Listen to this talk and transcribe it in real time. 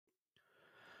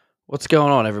What's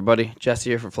going on, everybody?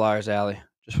 Jesse here from Flyers Alley.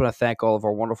 Just want to thank all of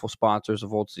our wonderful sponsors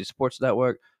of Old City Sports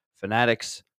Network,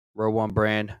 Fanatics, Row One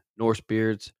Brand, Norse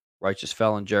Beards, Righteous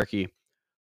Felon Jerky,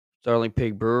 Sterling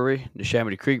Pig Brewery,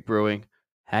 Neshaminy Creek Brewing,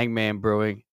 Hangman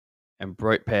Brewing, and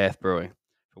Bright Path Brewing.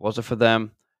 If it wasn't for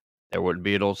them, there wouldn't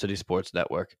be an Old City Sports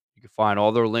Network. You can find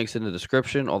all their links in the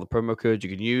description. All the promo codes you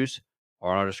can use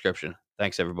are in our description.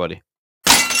 Thanks, everybody.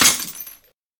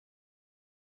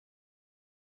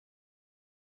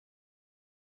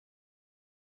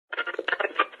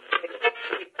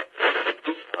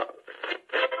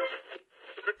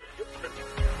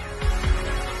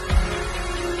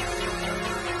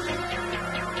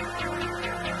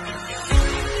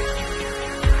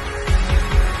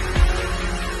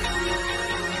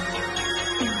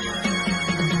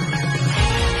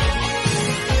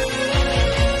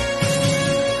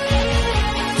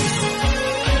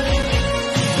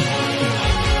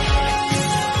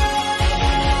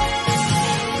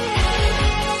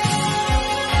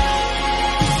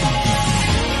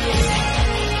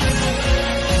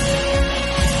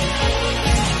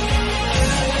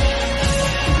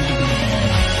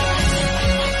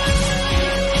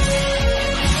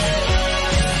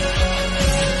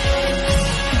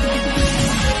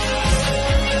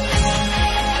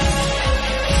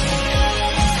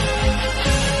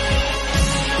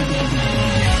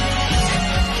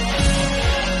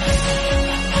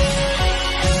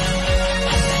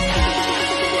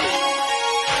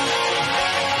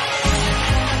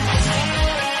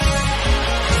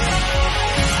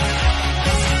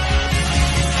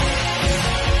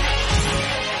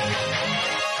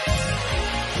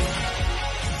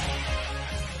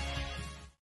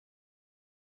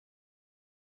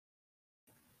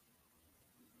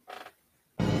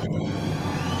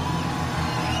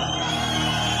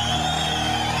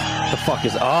 The fuck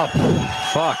is up?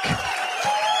 Fuck.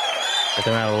 Get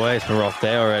them out of the way. It's been a rough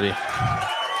day already.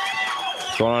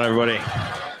 What's going on, everybody?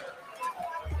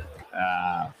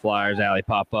 Flyers Alley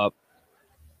pop-up.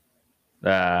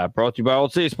 Brought to you by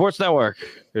Old City Sports Network.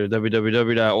 Go to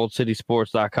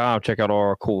www.oldcitysports.com. Check out all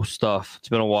our cool stuff. It's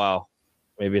been a while.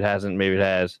 Maybe it hasn't. Maybe it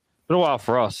has. It's been a while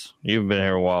for us. You've been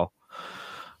here a while.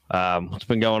 What's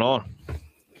been going on?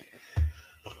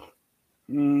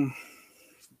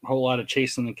 A whole lot of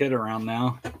chasing the kid around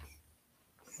now.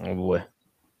 Oh, boy.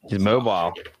 He's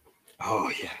mobile.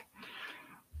 Oh, yeah.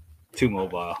 Too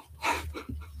mobile.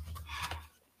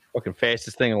 Fucking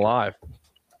fastest thing alive.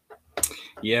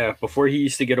 Yeah, before he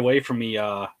used to get away from me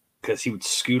because he would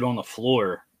scoot on the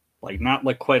floor. Like, not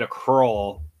like quite a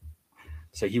crawl.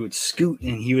 So he would scoot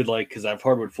and he would because I have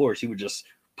hardwood floors, he would just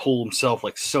pull himself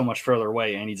like so much further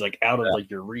away and he's like out of like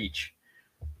your reach.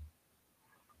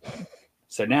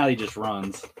 So now he just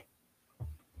runs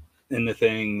into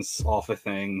things, off of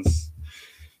things.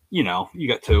 You know, you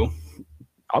got two.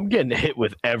 I'm getting hit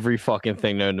with every fucking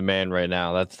thing known to man right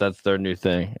now. That's their new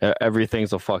thing.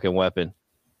 Everything's a fucking weapon.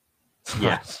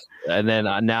 Yes. And then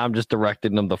now I'm just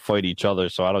directing them to fight each other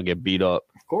so I don't get beat up.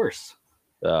 Of course.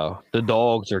 The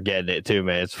dogs are getting it too,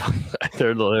 man.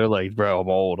 They're like, bro, I'm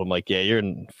old. I'm like, yeah, you're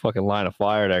in fucking line of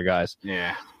fire there, guys.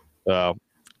 Yeah.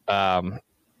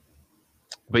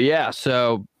 But yeah,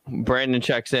 so Brandon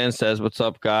checks in, says, "What's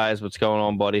up, guys? What's going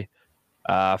on, buddy?"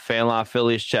 Fanlot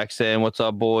Phillies checks in. "What's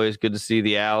up, boys? Good to see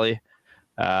the alley."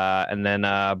 And then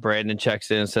Brandon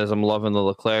checks in and says, "I'm loving the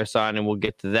Leclerc signing." We'll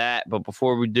get to that. But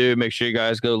before we do, make sure you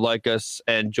guys go like us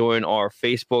and join our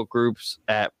Facebook groups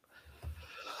at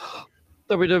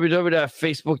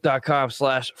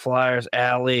www.facebook.com/Flyers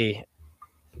Alley.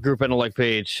 Group and a like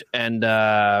page, and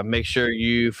make sure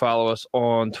you follow us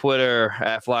on Twitter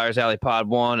at Flyers Alley Pod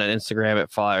 1 and Instagram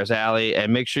at Flyers Alley,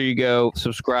 and make sure you go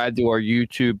subscribe to our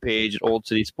YouTube page at Old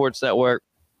City Sports Network.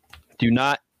 Do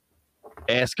not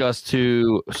ask us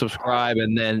to subscribe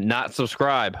and then not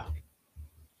subscribe.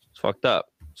 It's fucked up.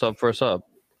 Sub for a sub.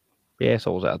 The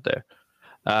assholes out there.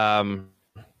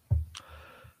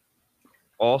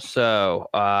 Also,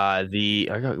 we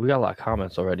got a lot of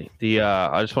comments already.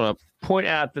 I just want to point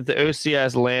out that the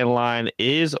OCS landline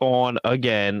is on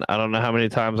again. I don't know how many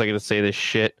times I get to say this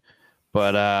shit,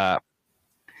 but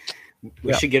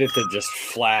we should get it to just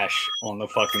flash on the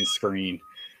fucking screen,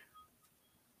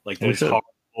 like those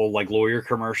horrible lawyer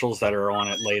commercials that are on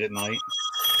it late at night.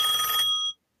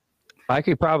 I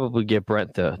could probably get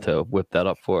Brent to whip that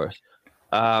up for us.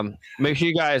 Make sure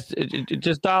you guys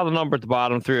just dial the number at the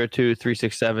bottom,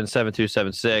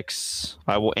 302-367-7276.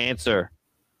 I will answer.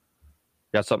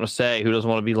 Got something to say? Who doesn't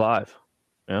want to be live?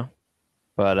 Yeah.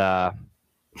 But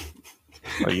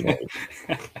you know,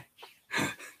 I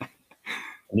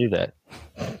knew that.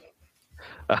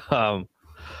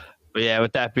 But yeah,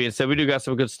 with that being said, we do got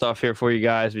some good stuff here for you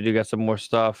guys. We do got some more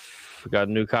stuff. We got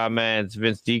new comments.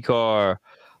 Vince Decar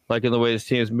liking the way this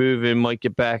team's moving. Might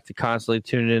get back to constantly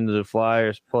tuning into the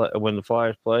Flyers play when the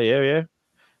Flyers play. Yeah.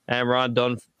 And Ron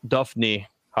Duffney.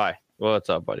 Hi. Well, what's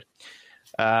up, buddy?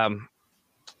 I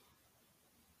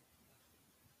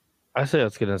say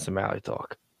let's get into some alley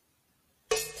talk.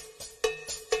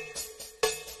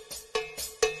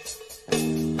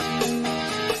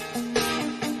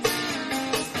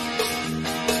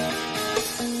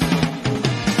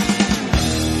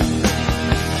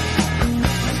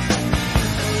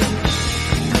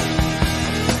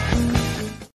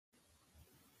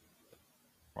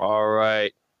 All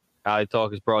right. Alley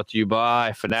Talk is brought to you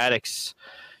by Fanatics.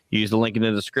 Use the link in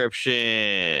the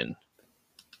description.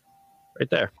 Right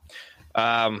there.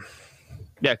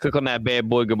 Yeah, click on that bad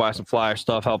boy. Go buy some Flyer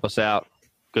stuff. Help us out.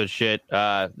 Good shit.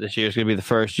 This year's going to be the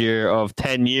first year of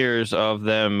 10 years of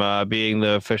them being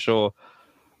the official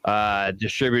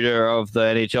distributor of the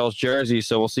NHL's jersey.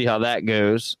 So we'll see how that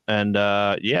goes. And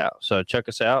yeah, so check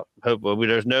us out. Hope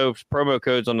there's no promo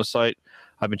codes on the site.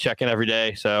 I've been checking every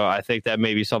day, so I think that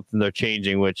may be something they're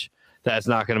changing, which that's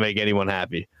not going to make anyone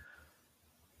happy.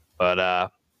 But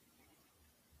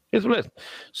here's what it is.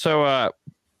 So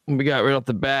we got right off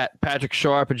the bat, Patrick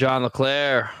Sharp and John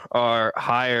LeClair are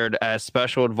hired as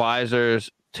special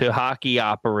advisors to hockey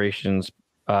operations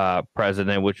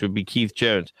president, which would be Keith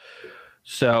Jones.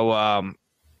 So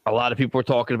a lot of people were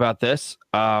talking about this.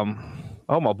 Oh,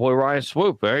 my boy Ryan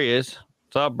Swoop, there he is.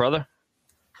 What's up, brother?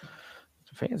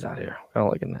 Fans out here. I don't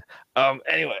like that.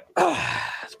 Anyway,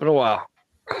 it's been a while.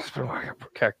 I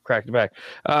cracked it back.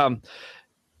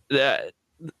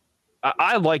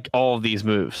 I like all of these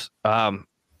moves. I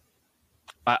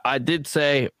did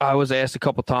say I was asked a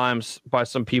couple times by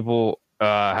some people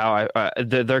how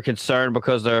they're concerned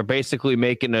because they're basically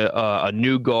making a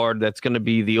new guard that's going to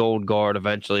be the old guard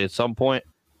eventually at some point.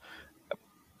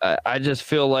 I just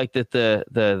feel like that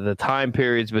the time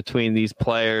periods between these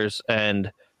players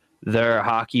and their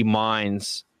hockey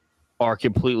minds are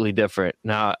completely different.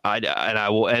 Now, I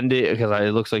will end it because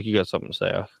it looks like you got something to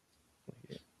say.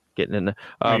 Getting in there.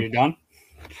 Are you done?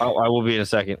 I will be in a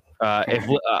second. If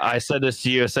I said this to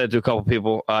you, I said it to a couple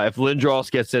people. If Lindros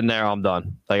gets in there, I'm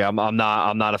done. Like I'm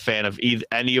not a fan of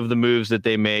any of the moves that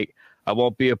they make. I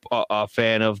won't be a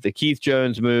fan of the Keith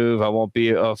Jones move. I won't be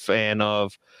a fan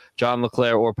of John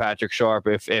LeClair or Patrick Sharp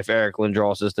if Eric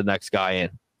Lindros is the next guy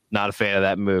in. Not a fan of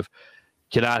that move.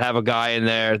 Cannot have a guy in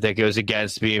there that goes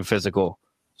against being physical.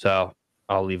 So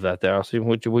I'll leave that there. I'll see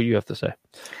what you have to say.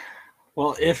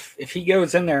 Well, if he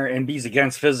goes in there and he's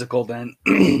against physical, then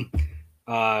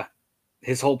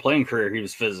his whole playing career he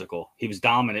was physical. He was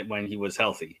dominant when he was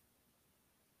healthy.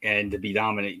 And to be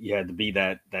dominant, you had to be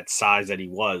that size that he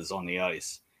was on the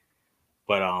ice.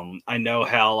 But I know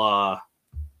how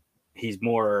he's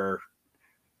more,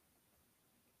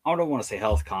 I don't want to say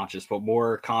health conscious, but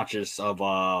more conscious of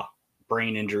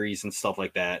brain injuries and stuff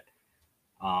like that.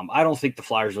 I don't think the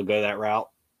Flyers will go that route.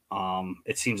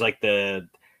 It seems like the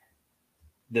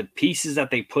pieces that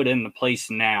they put in the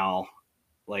place now,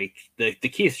 like the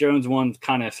Keith Jones one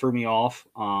kind of threw me off.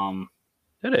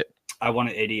 Did it? I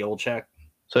wanted Eddie Olczyk.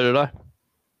 So did I.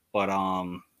 But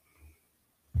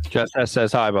Just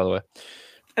says hi, by the way.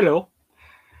 Hello.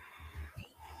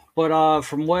 But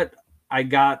from what I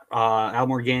got, Al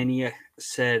Morgani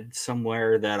said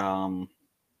somewhere that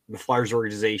the Flyers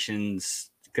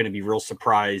organization's going to be real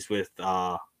surprised with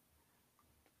the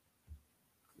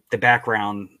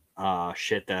background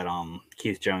shit that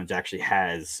Keith Jones actually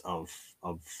has of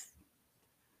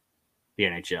the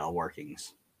NHL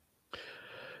workings.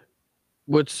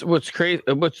 What's crazy?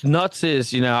 What's nuts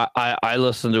is I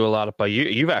listen to a lot of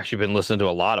you've actually been listening to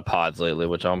a lot of pods lately,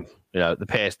 which I'm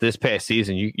this past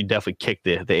season you definitely kicked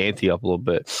the ante up a little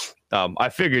bit. I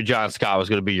figured John Scott was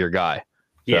going to be your guy.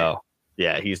 Yeah. So,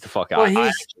 yeah, he's the fuck out.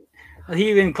 Well, he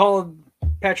even called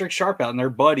Patrick Sharp out and they're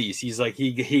buddies. He's like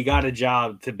he got a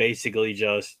job to basically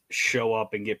just show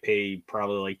up and get paid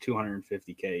probably like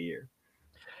 $250K a year.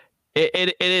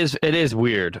 It is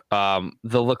weird. The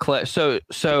LeClair.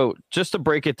 So just to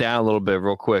break it down a little bit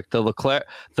real quick, the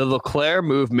LeClair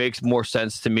move makes more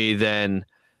sense to me than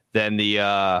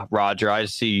the Roger. I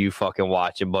see you fucking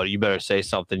watching, buddy. You better say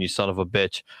something, you son of a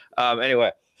bitch.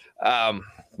 Anyway,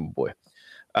 boy.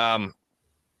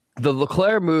 The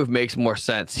LeClair move makes more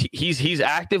sense. He's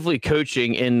actively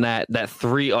coaching in that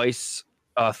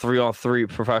 3-on-3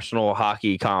 professional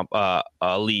hockey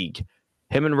league.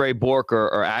 Him and Ray Bourque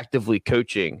are actively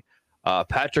coaching.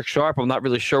 Patrick Sharp, I'm not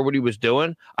really sure what he was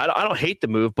doing. I don't hate the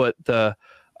move, but the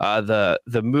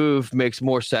move makes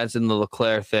more sense in the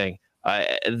LeClair thing.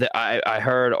 I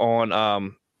heard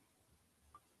on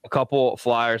a couple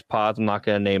Flyers pods. I'm not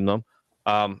going to name them,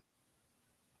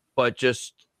 but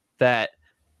just that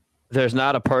there's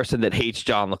not a person that hates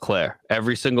John LeClair.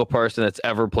 Every single person that's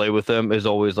ever played with him is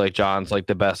always like, John's like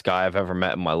the best guy I've ever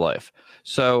met in my life.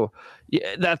 So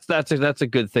yeah, that's a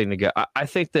good thing to get. I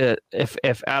think that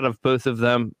if out of both of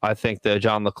them, I think the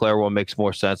John LeClair one makes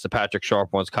more sense. The Patrick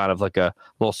Sharp one's kind of like a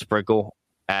little sprinkle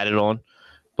added on,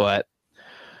 but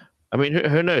I mean,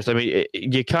 who knows? I mean,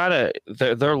 you kind of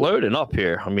they're loading up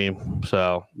here. I mean,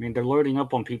 they're loading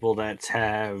up on people that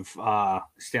have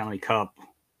Stanley Cup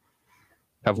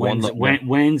have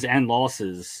wins and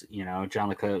losses. You know, John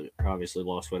LeClair obviously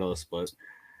lost with us, but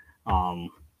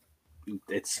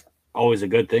it's always a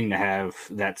good thing to have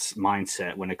that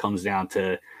mindset when it comes down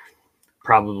to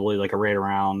probably like a right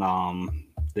around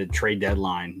the trade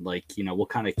deadline. Like, you know, what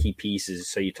kind of key pieces?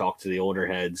 So you talk to the older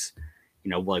heads.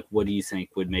 You know, like, what do you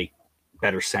think would make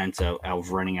better sense of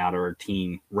rounding out our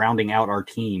team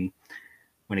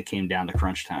when it came down to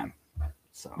crunch time?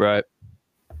 So right.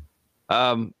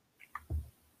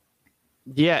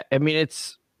 Yeah, I mean,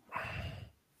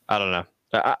 I don't know.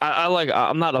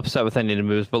 I'm not upset with any of the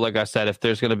moves, but like I said, if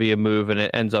there's going to be a move and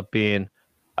it ends up being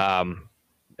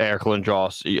Eric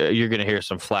Lindros, you're going to hear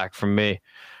some flack from me.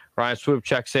 Ryan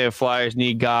Swoopcheck saying Flyers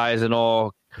need guys in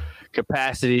all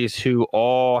capacities who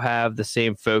all have the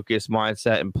same focus,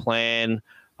 mindset, and plan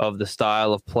of the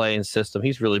style of play and system.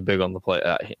 He's really big on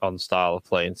the style of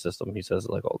play and system. He says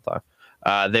it like all the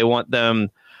time. They want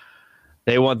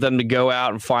them to go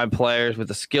out and find players with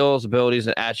the skills, abilities,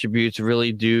 and attributes,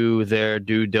 really do their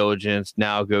due diligence.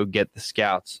 Now go get the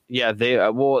scouts. Yeah,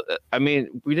 I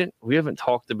mean, we haven't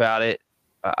talked about it.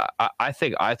 I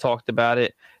think I talked about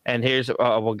it. And here's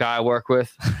a guy I work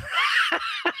with.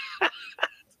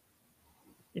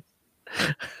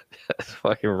 That's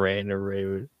fucking random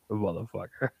Raven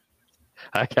motherfucker.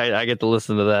 I get to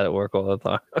listen to that at work all the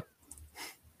time.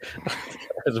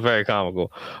 It's very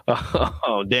comical.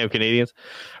 Oh, damn Canadians.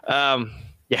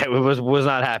 Yeah, was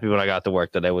not happy when I got to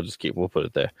work today. We'll put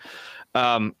it there.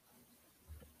 What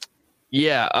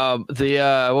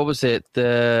was it?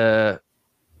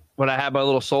 When I had my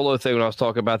little solo thing when I was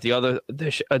talking about the other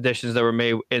additions that were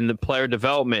made in the player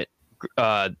development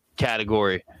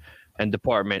category and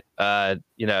department,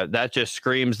 that just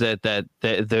screams that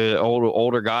the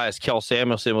older guys, Kel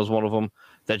Samuelson was one of them,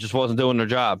 that just wasn't doing their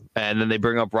job. And then they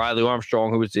bring up Riley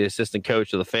Armstrong, who was the assistant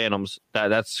coach of the Phantoms.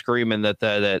 That's screaming that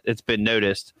it's been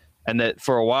noticed, and that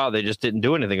for a while they just didn't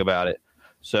do anything about it.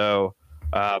 So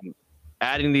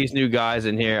adding these new guys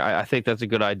in here, I think that's a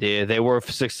good idea. They were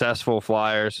successful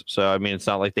Flyers, so I mean, it's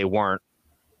not like they weren't.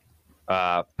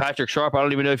 Patrick Sharp, I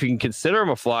don't even know if you can consider him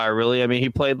a Flyer, really. I mean, he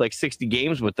played like 60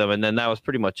 games with them, and then that was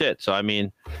pretty much it. So, I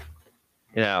mean,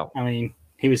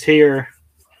 he was here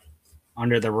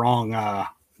under the wrong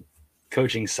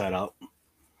coaching setup.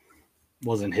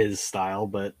 Wasn't his style,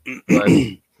 but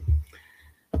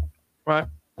right.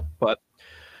 But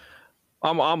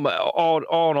I'm all in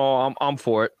all, I'm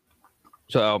for it.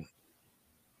 So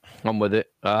I'm with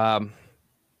it. Tom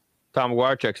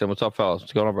McGuire checks in. What's up, fellas?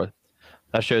 What's going on, brother?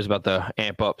 That show's about to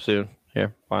amp up soon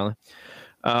here, finally.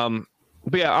 But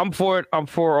yeah, I'm for it. I'm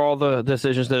for all the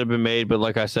decisions that have been made. But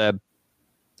like I said,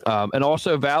 and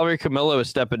also Valerie Camillo is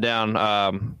stepping down.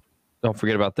 Don't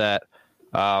forget about that.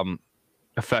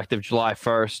 Effective July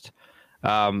 1st.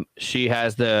 She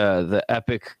has the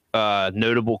epic,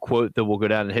 notable quote that will go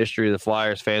down in history. The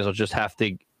Flyers fans will just have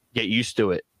to get used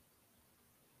to it.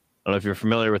 I don't know if you're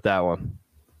familiar with that one.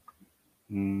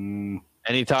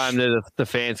 Anytime that the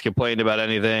fans complained about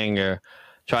anything or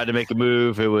tried to make a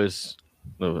move, it was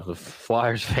the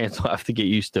Flyers fans will have to get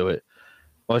used to it.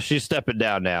 Well, she's stepping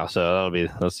down now, so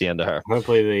that's the end of her.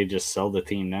 Hopefully, they just sell the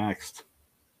team next.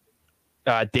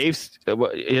 Dave's, I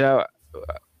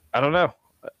don't know.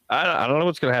 I don't know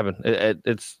what's going to happen.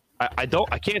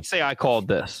 I can't say I called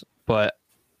this, but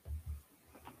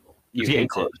it's getting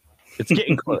close. It's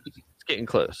getting close. It's getting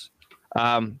close.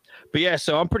 But yeah,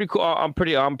 so I'm pretty cool. I'm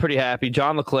pretty happy.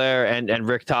 John LeClair and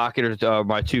Rick Tocchet are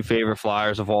my two favorite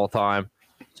Flyers of all time.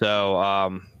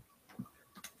 So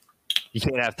you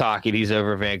can't have Tocchet. He's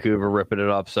over in Vancouver ripping it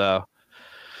up. So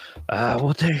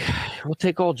we'll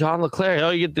take old John LeClair.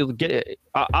 Oh, you get it.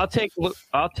 I'll take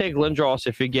Lindros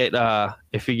if you get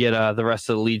the rest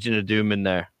of the Legion of Doom in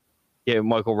there. Get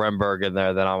Michael Renberg in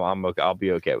there, then I'll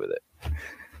be okay with it.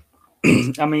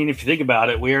 I mean, if you think about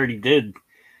it, we already did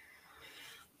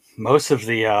most of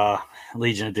the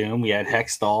Legion of Doom. We had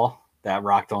Hextall that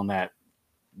rocked on that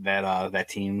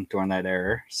team during that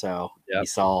era. So We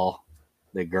saw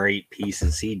the great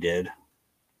pieces he did.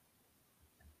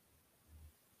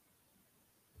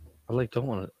 I don't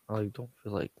feel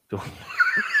like doing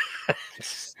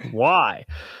Why?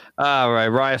 All right,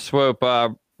 Ryan Swope.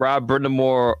 Rob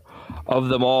Brindamore of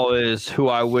them all is who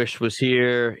I wish was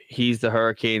here. He's the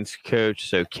Hurricanes coach,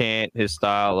 so can't. His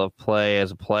style of play as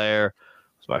a player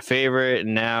was my favorite,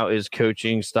 and now his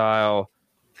coaching style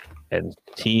and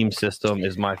team system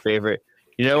is my favorite.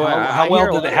 You know what?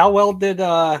 How well did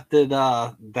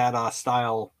that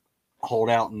style hold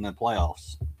out in the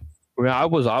playoffs? Well, I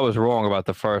was wrong about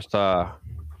the first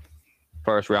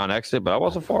round exit, but I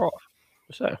wasn't far off.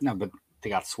 So. No, but they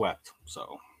got swept.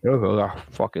 So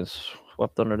fucking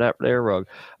swept under that there rug.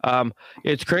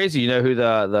 It's crazy. You know who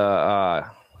the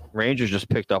Rangers just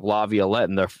picked up? Laviolette,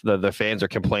 and the fans are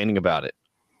complaining about it.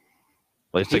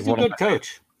 Like, he's a good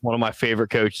coach. One of my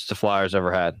favorite coaches the Flyers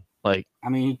ever had. Like, I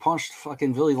mean, he punched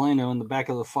fucking Billy Lando in the back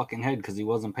of the fucking head because he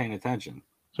wasn't paying attention.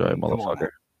 That's right, motherfucker.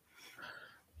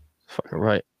 Fucking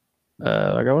right.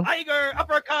 I got one. Tiger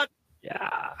uppercut.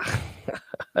 Yeah,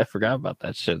 I forgot about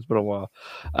that shit. It's been a while.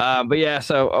 But yeah,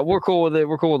 so we're cool with it.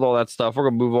 We're cool with all that stuff. We're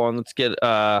gonna move on. Let's get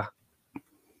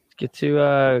to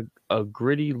a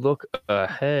gritty look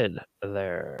ahead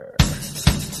there.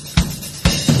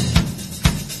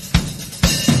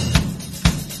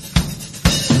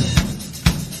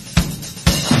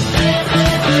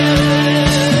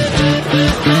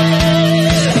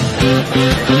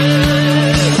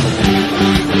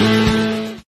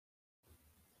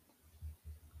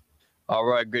 All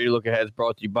right, Gritty Look Ahead is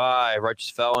brought to you by Righteous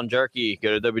Felon Jerky.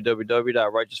 Go to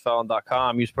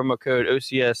www.righteousfelon.com. Use promo code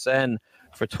OCSN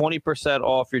for 20%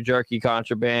 off your jerky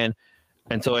contraband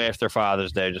until after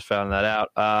Father's Day. Just found that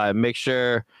out. Make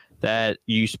sure that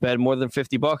you spend more than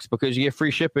 $50 because you get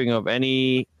free shipping of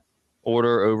any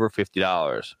order over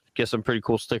 $50. Get some pretty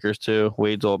cool stickers too.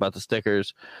 Wade's all about the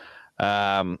stickers.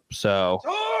 So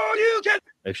you can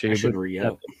make sure you should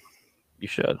re-up. You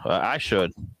should. I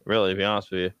should, really, to be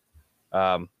honest with you.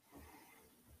 I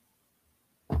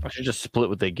should just split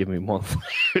what they give me monthly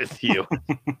with you.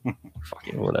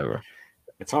 Fucking whatever.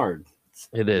 It's hard.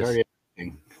 It is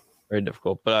very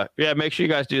difficult, but yeah, make sure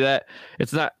you guys do that.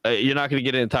 It's not you're not going to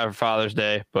get it in time for Father's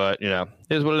Day, but you know,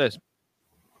 it is what it is.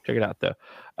 Check it out though.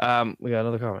 We got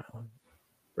another comment.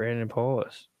 Brandon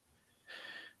Paulus.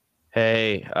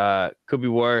 Hey, could be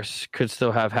worse. Could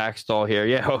still have Hackstall here.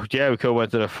 Yeah, we could have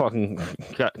went to the fucking.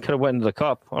 Could have went into the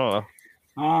cup. I don't know.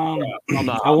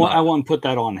 I won't put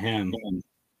that on him.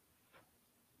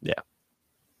 Yeah,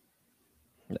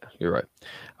 you're right.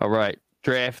 All right,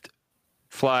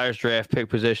 Flyers draft pick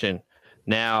position.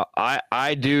 Now,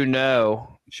 I do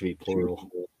know it should be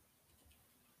plural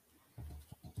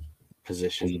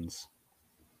positions.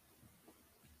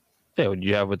 Yeah, would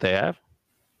you have what they have?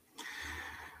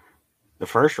 The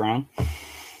first round.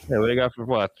 Yeah, what they got for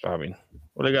what? I mean,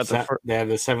 what they got? They have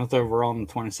the 7th overall and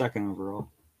the 22nd overall.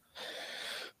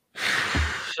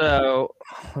 So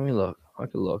let me look. I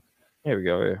can look. Here we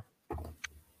go. Here.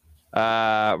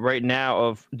 Right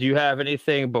now, do you have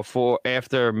anything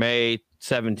after May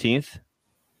 17th?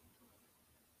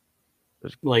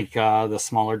 Like the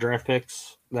smaller draft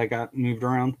picks that got moved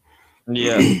around.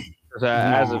 Yeah.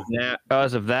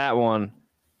 As of that one,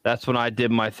 that's when I did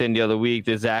my thing the other week.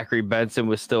 The Zachary Benson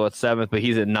was still at 7th, but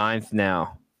he's at 9th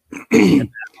now.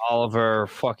 Oliver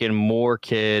fucking Moore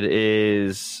kid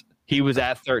he was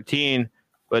at 13,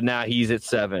 but now he's at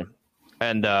 7.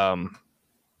 And I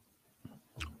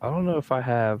don't know if I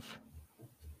have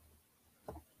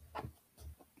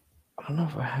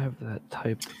that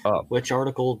typed up. Which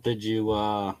article did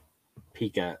you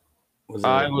peek at? Was it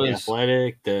The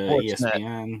Athletic, the Sportsnet.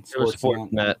 ESPN? It was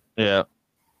Sportsnet. Yeah.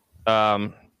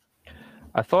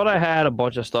 I thought I had a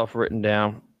bunch of stuff written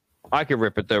down. I could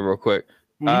rip it there real quick.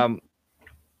 Mm-hmm.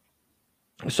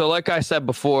 So like I said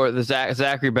before, the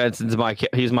Zachary Benson's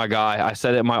he's my guy. I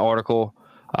said it in my article.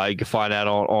 You can find that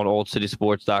on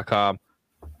oldcitysports.com.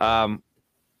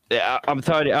 Yeah, I'm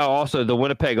telling you. Also, the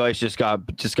Winnipeg Ice just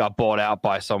got bought out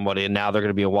by somebody, and now they're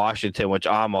going to be in Washington, which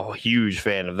I'm a huge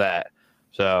fan of that.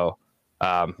 So,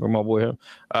 where my boy him?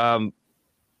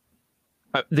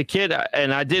 The kid,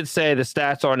 and I did say the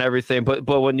stats aren't everything, but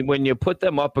when you put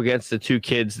them up against the two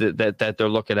kids that they're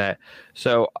looking at,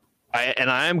 so. I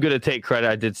am going to take credit.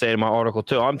 I did say in my article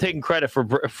too. I'm taking credit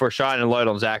for shining light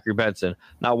on Zachary Benson.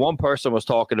 Not one person was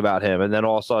talking about him, and then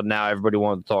all of a sudden now everybody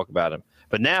wanted to talk about him.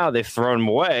 But now they've thrown him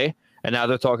away, and now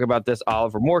they're talking about this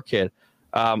Oliver Moore kid.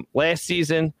 Last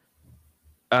season,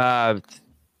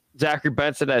 Zachary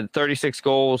Benson had 36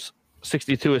 goals,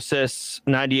 62 assists,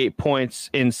 98 points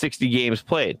in 60 games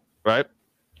played. Right.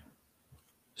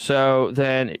 So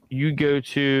then you go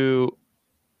to.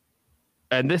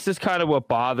 And this is kind of what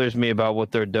bothers me about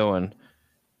what they're doing.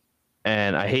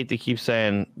 And I hate to keep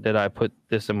saying that I put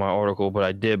this in my article, but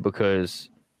I did because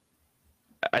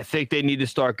I think they need to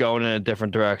start going in a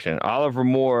different direction. Oliver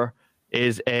Moore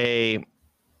is a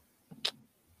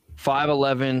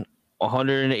 5'11",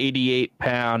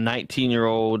 188-pound,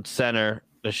 19-year-old center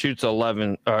that shoots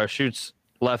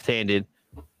left-handed.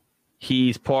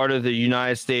 He's part of the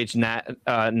United States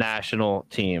national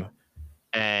team,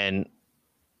 and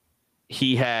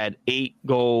he had 8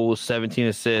 goals, 17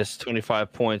 assists,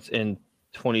 25 points in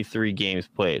 23 games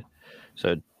played.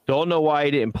 So don't know why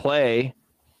he didn't play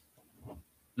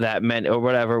that meant or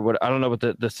whatever. I don't know what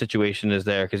the situation is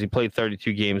there, because he played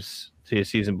 32 games to his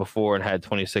season before and had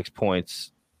 26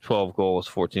 points, 12 goals,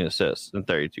 14 assists in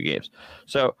 32 games.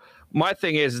 So my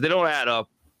thing is they don't add up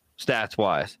stats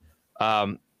wise.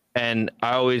 And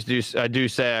I do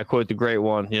say, I quote the great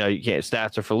one, you can't,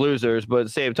 stats are for losers, but at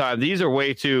the same time, these are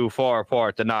way too far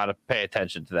apart to not pay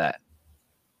attention to that.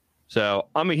 So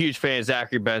I'm a huge fan of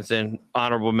Zachary Benson,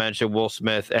 honorable mention, Will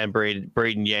Smith, and Braden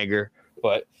Yanger.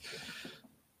 But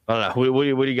I don't know. What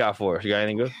do you got for us? You got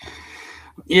anything good?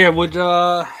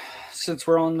 Yeah, since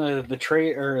we're on the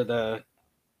trade or the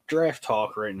draft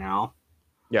talk right now,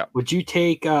 would you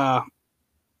take Matiev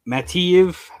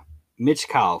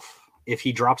Michkov if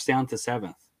he drops down to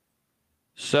 7th?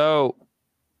 So,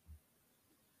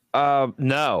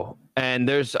 no. And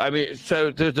there's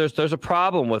a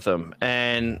problem with him,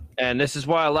 and this is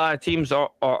why a lot of teams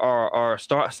are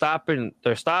stopping.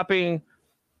 They're stopping.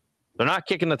 They're not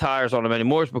kicking the tires on him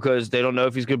anymore, because they don't know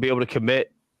if he's going to be able to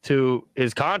commit to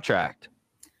his contract.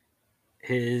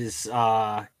 His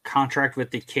contract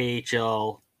with the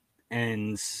KHL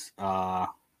ends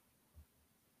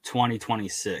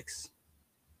 2026.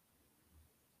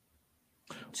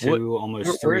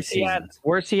 Almost 3 seasons.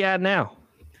 Where's he at now?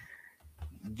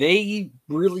 They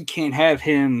really can't have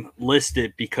him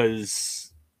listed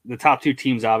because the top 2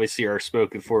 teams obviously are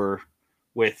spoken for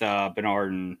with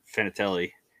Bernard and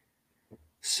Finatelli.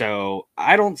 So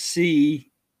I don't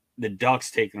see the Ducks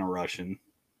taking a Russian.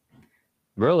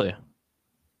 Really?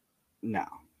 No.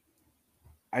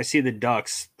 I see the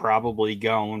Ducks probably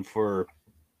going for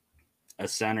a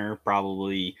center,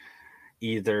 probably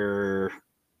either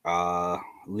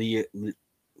Leo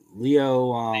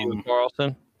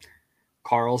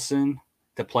Carlson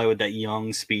to play with that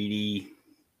young, speedy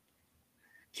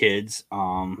kids.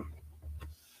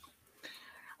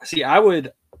 See, I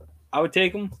would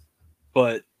take him,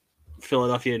 but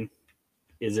Philadelphia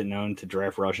isn't known to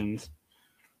draft Russians.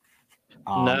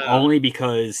 No. Only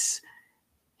because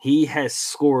he has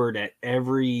scored at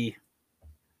every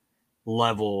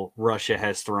level Russia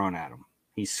has thrown at him.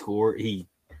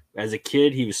 As a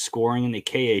kid, he was scoring in the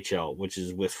KHL, which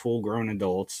is with full-grown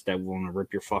adults that want to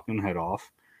rip your fucking head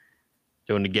off.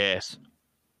 Doing the gas.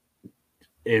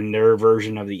 In their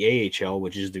version of the AHL,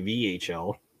 which is the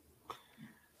VHL.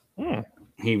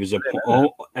 He was I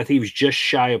think he was just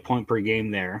shy of point per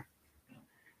game there.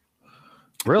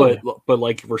 Really? But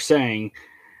like we're saying,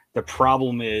 the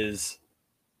problem is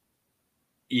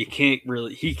he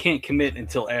can't commit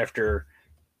until after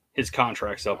his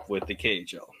contract's up with the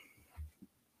KHL.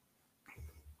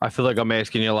 I feel like I'm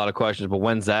asking you a lot of questions, but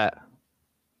when's that?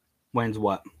 When's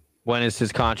what? When is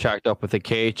his contract up with the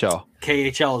KHL?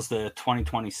 KHL is the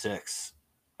 2026.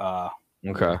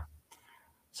 Okay.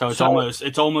 So it's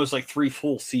almost like 3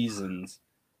 full seasons.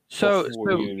 So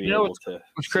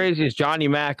what's crazy is Johnny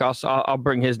Mack. I'll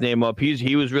bring his name up.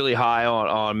 He was really high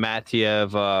on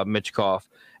Matiev Michkov,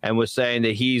 and was saying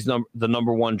that he's the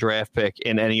number 1 draft pick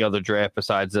in any other draft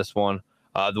besides this one.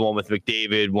 The one with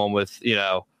McDavid, one with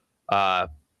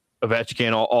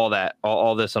Ovechkin, all that,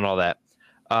 all this and all that.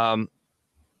 I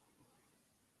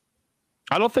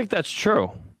don't think that's true.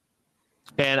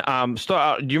 And do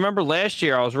you remember last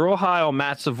year I was real high on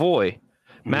Matt Savoy?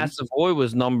 Mm-hmm. Matt Savoy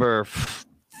was number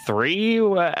 3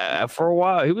 for a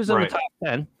while. He was in the top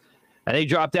 10, and he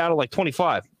dropped down to like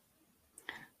 25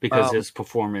 because his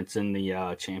performance in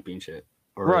the championship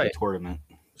or the tournament.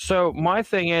 So my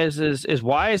thing is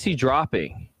why is he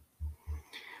dropping?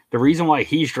 The reason why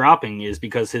he's dropping is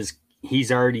because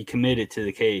he's already committed to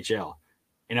the KHL,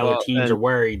 and other teams are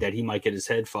worried that he might get his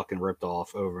head fucking ripped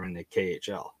off over in the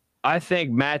KHL. I think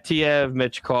Matiev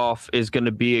Michkov is going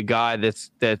to be a guy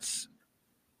that's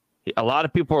a lot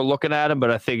of people are looking at him, but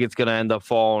I think it's going to end up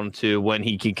falling to when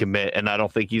he can commit, and I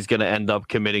don't think he's going to end up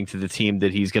committing to the team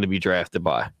that he's going to be drafted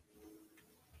by.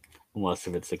 Unless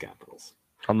if it's the Capitals.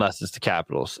 Unless it's the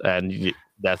Capitals, and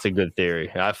that's a good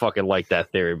theory. I fucking like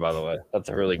that theory, by the way. That's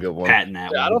a really good one. Patent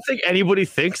that one. I don't think anybody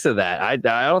thinks of that. I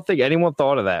don't think anyone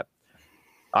thought of that.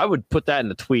 I would put that in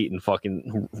the tweet and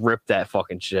fucking rip that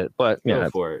fucking shit. But go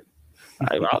for it.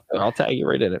 I'll tag you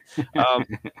right in it.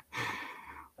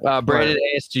 Brandon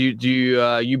asked, do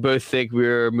you both think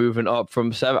we're moving up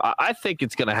from 7? I think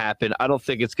it's going to happen. I don't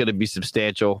think it's going to be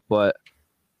substantial, but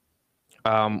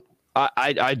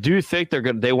I do think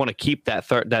they want to keep that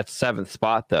 7th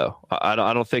spot though. I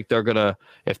don't think they're gonna,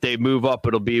 if they move up,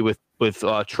 it'll be with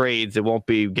trades. It won't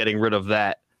be getting rid of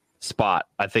that spot.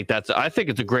 I think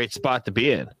it's a great spot to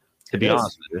be in. To be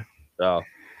honest with you. So,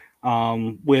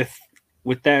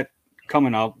 with that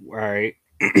coming up, all right.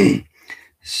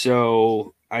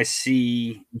 So I've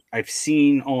seen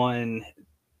on,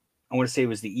 I want to say it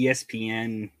was the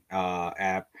ESPN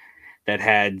app that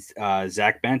had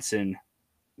Zach Benson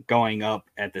going up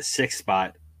at the 6th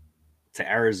spot to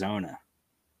Arizona.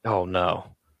 Oh no.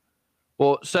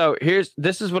 Well, so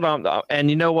this is what and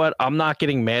you know what? I'm not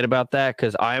getting mad about that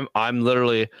because I'm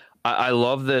literally I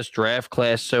love this draft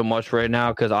class so much right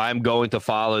now because I'm going to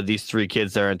follow these 3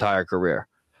 kids their entire career.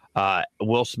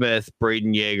 Will Smith,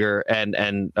 Braden Yeager,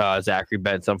 and Zachary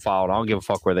Benson. I'm following. I don't give a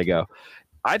fuck where they go.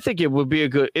 I think it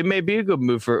may be a good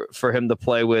move for him to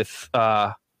play with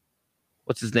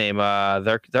what's his name?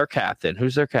 Their captain.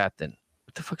 Who's their captain?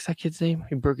 What the fuck's that kid's name?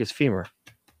 He broke his femur.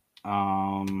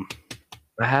 I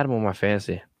had him on my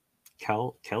fantasy.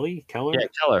 Keller? Yeah,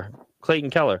 Keller.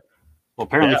 Clayton Keller. Well,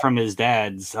 apparently from his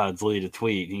dad's deleted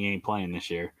tweet, he ain't playing this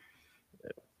year.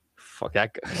 Fuck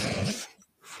that guy.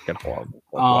 Fucking horrible.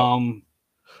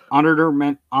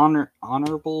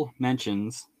 Honorable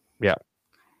mentions. Yeah.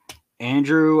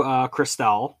 Andrew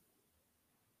Cristal.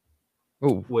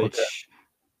 Ooh, which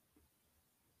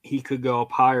he could go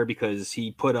up higher because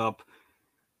he put up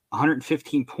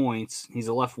 115 points. He's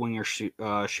a left winger, shoot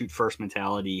first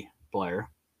mentality player.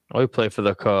 Oh, he played for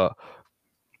the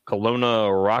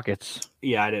Kelowna Rockets.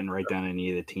 Yeah, I didn't write down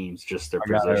any of the teams, just their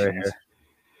positions.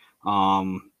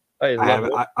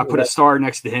 I put a star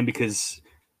next to him because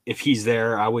if he's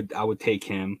there, I would take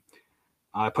him.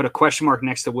 I put a question mark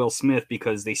next to Will Smith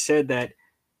because they said that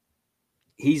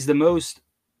he's the most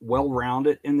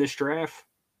well-rounded in this draft.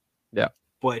 Yeah.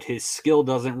 But his skill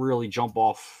doesn't really jump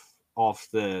off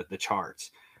the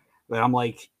charts. But I'm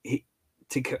like,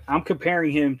 I'm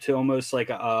comparing him to almost like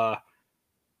a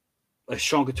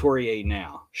Sean Couturier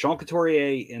now. Sean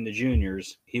Couturier in the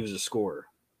juniors, he was a scorer.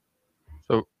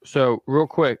 So real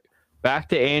quick, back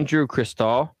to Andrew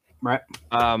Cristal. Right.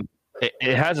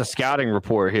 It has a scouting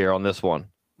report here on this one.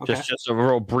 Okay. Just a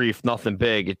real brief, nothing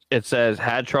big. It says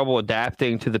had trouble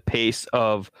adapting to the pace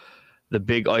of the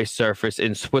big ice surface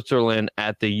in Switzerland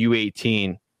at the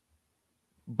U18,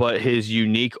 but his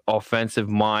unique offensive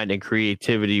mind and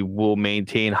creativity will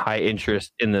maintain high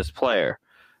interest in this player.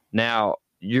 Now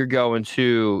you went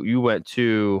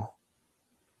to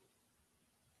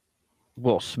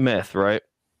Will Smith, right?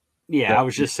 Yeah, I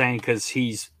was just saying because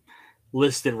he's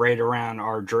listed right around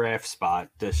our draft spot,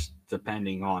 just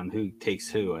depending on who takes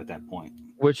who at that point.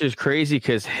 Which is crazy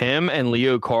because him and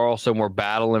Leo Carlson were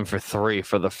battling for 3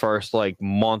 for the first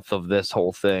month of this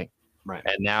whole thing. Right.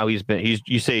 And now you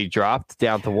say he dropped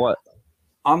down to what?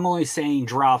 I'm only saying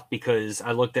dropped because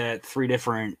I looked at 3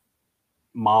 different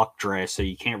mock drafts, so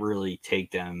you can't really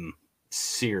take them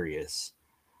serious.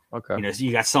 Okay. So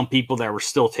you got some people that were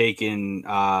still taking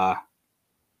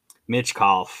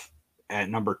Mitchkov at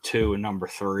number 2 and number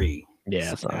 3. Yeah,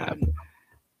 that's not happening.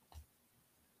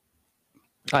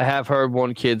 I have heard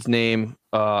one kid's name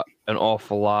an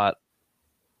awful lot,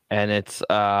 and it's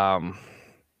how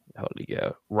did he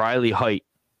go? Riley Height.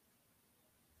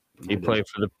 He played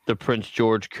for the Prince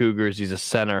George Cougars. He's a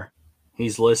center.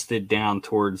 He's listed down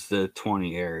towards the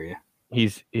 20 area.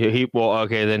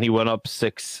 Then he went up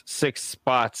six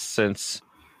spots since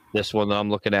this one that I'm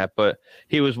looking at, but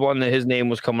he was one that his name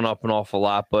was coming up an awful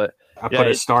lot. But I put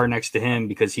a star next to him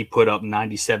because he put up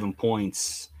 97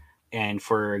 points. And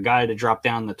for a guy to drop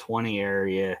down the 20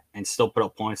 area and still put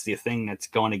up points, the thing that's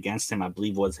going against him, I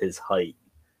believe, was his height.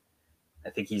 I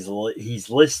think he's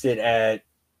listed at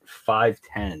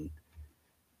 5'10".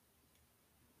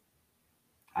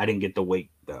 I didn't get the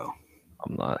weight, though.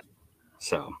 I'm not.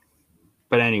 So,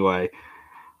 but anyway,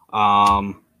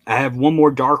 I have one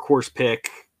more dark horse pick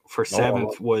for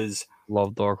 7th.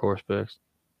 Love dark horse picks.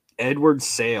 Edward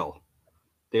Sale.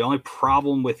 The only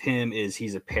problem with him is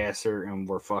he's a passer, and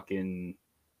we're fucking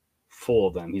full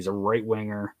of them. He's a right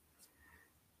winger.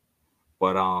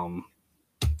 But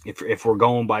if we're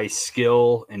going by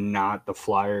skill and not the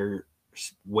Flyers'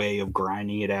 way of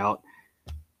grinding it out,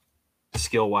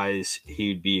 skill-wise,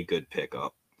 he'd be a good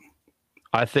pickup.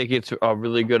 I think it's a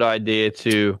really good idea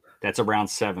to... That's around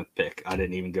 7th pick. I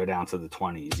didn't even go down to the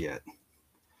 20s yet.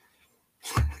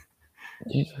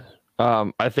 Jesus.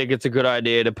 I think it's a good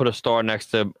idea to put a star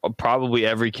next to probably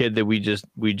every kid that we just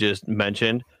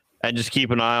mentioned, and just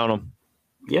keep an eye on them.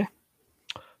 Yeah.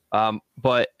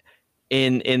 But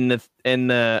in the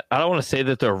I don't want to say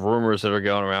that there are rumors that are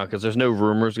going around because there's no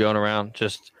rumors going around.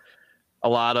 Just a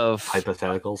lot of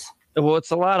hypotheticals. Well,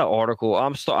 it's a lot of article.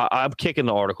 I'm kicking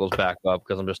the articles back up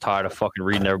because I'm just tired of fucking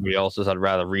reading everybody else's. I'd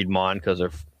rather read mine because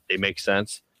they make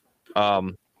sense.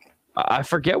 I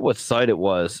forget what site it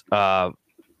was, but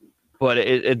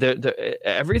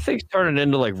everything's turning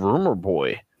into like rumor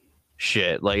boy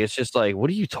shit. Like it's just like, what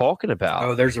are you talking about?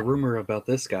 Oh, there's a rumor about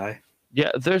this guy.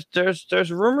 Yeah,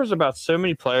 there's rumors about so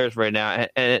many players right now,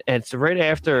 and it's right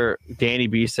after Danny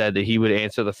B said that he would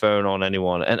answer the phone on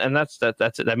anyone, and that's it.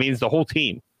 That means the whole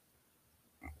team.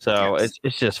 So Yes.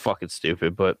 it's just fucking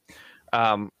stupid. But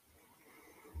I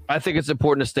think it's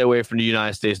important to stay away from the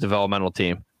United States developmental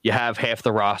team. You have half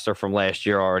the roster from last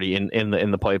year already in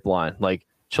the pipeline. Like,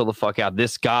 chill the fuck out.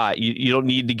 This guy, you don't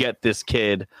need to get this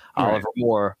kid, Oliver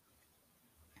Moore.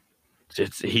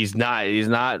 He's not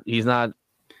an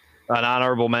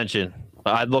honorable mention.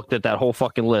 I looked at that whole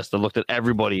fucking list. I looked at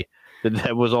everybody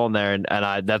that was on there, and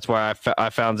that's where I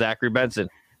found Zachary Benson.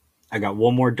 I got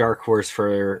one more dark horse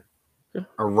for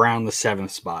around the 7th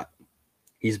spot.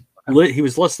 He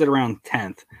was listed around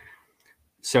 10th.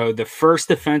 So the first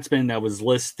defenseman that was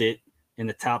listed in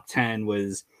the top 10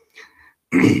 was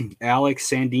Alex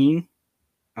Sandin,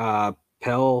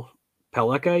 Pelicki,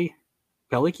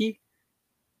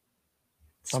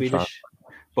 Swedish.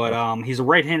 But he's a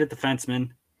right-handed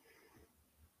defenseman.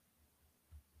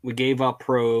 We gave up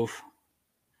Prove.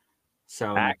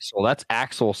 So Axel, that's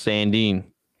Axel Sandin.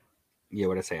 Yeah,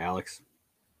 what did I say, Alex?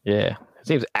 Yeah, his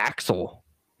name's Axel.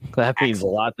 That means a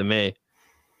lot to me.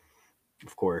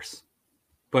 Of course.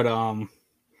 But I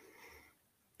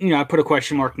put a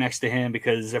question mark next to him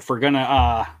because if we're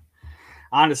gonna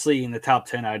honestly in the top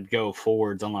 10, I'd go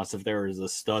forwards unless if there is a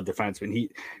stud defenseman.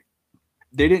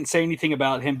 They didn't say anything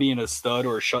about him being a stud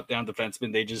or a shutdown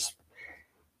defenseman. They just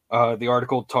the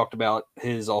article talked about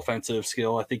his offensive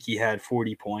skill. I think he had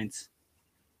 40 points.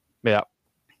 Yeah.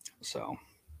 So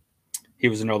he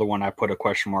was another one I put a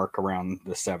question mark around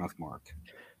the 7th mark.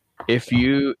 If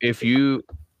you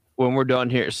when we're done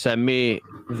here, send me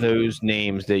those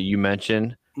names that you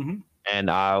mentioned, and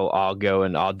I'll go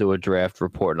and I'll do a draft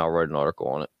report and I'll write an article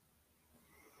on it.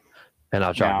 And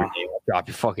I'll drop your name. I'll drop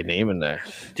your fucking name in there.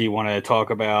 Do you want to talk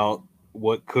about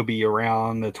what could be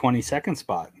around the 22nd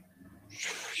spot?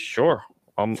 Sure.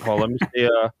 Well, let me see.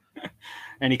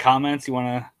 Any comments you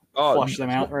want to flush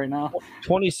them out right now?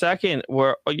 22nd.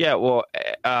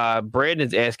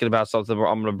 Brandon's asking about something I'm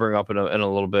going to bring up in a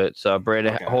little bit. So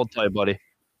Brandon, hold tight, buddy.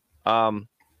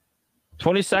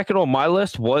 22nd on my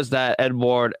list was that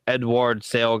Edward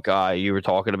Sale guy you were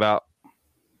talking about.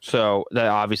 So that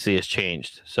obviously has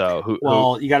changed. So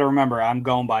you got to remember, I'm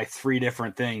going by 3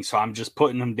 different things, so I'm just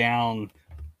putting them down.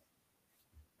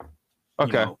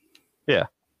 Okay. Yeah,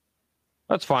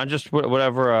 that's fine. Just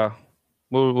whatever.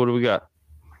 What do we got?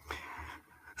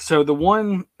 So the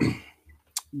one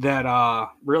that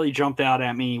really jumped out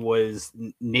at me was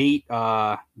Nate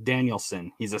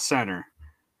Danielson. He's a center.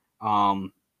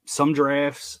 Some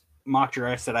mock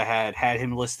drafts that I had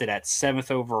him listed at 7th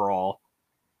overall,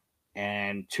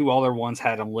 and 2 other ones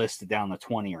had him listed down the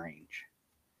 20 range.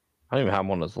 I don't even have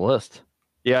him on this list.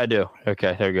 Yeah, I do.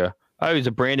 Okay, there you go. Oh, he's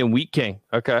a Brandon Wheat King.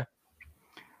 Okay.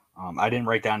 I didn't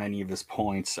write down any of his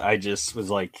points. I just was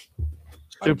like,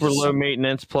 super low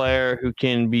maintenance player who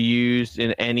can be used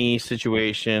in any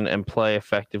situation and play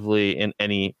effectively in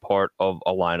any part of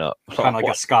a lineup. Kind of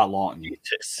like a Scott Lawton.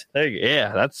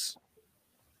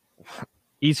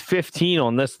 He's 15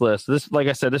 on this list. This, like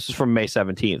I said, this is from May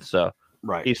 17th. So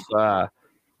right. He's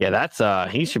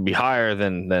he should be higher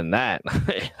than that.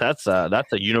 That's a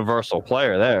universal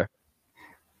player there.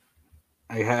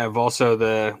 I have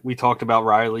also we talked about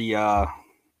Riley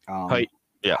Height.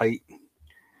 Yeah. Height.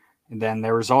 And then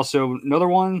there was also another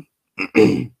one,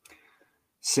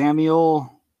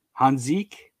 Samuel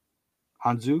Hanzuk.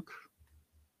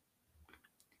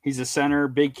 He's a center,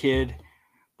 big kid,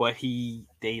 but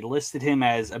they listed him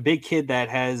as a big kid that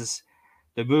has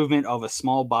the movement of a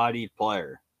small-bodied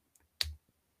player.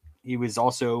 He was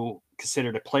also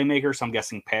considered a playmaker, so I'm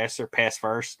guessing pass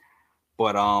first.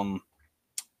 But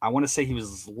I want to say he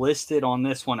was listed on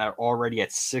this one already at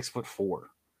 6'4".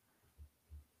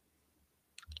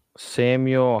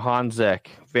 Samuel Hanzek,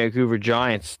 Vancouver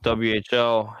Giants,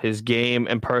 WHL. His game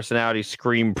and personality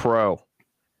scream pro.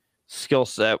 Skill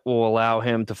set will allow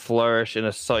him to flourish in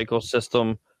a cycle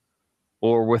system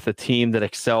or with a team that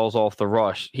excels off the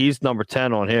rush. He's number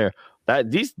 10 on here.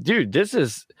 This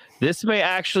may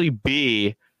actually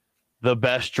be the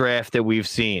best draft that we've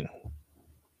seen.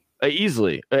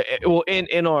 Easily.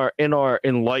 In our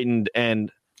enlightened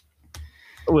and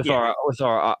with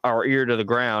our ear to the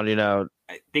ground, you know.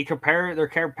 They're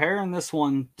comparing this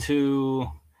one to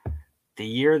the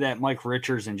year that Mike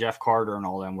Richards and Jeff Carter and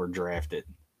all them were drafted.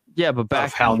 Yeah, but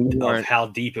back of how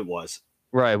deep it was.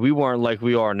 Right, we weren't like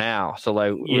we are now. So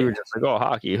like we were just like, oh,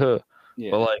 hockey, huh?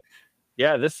 Yeah. But like,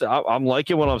 yeah, I'm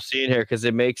liking what I'm seeing here because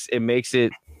it makes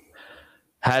it.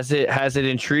 Has it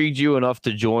intrigued you enough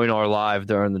to join our live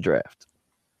during the draft?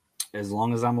 As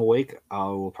long as I'm awake, I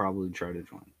will probably try to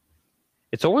join.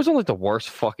 It's always on like the worst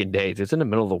fucking days. It's in the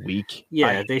middle of the week.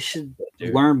 Yeah, they should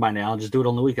learn by now. Just do it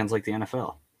on the weekends like the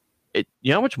NFL. You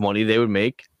know how much money they would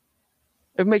make?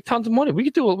 It would make tons of money. We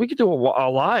could do a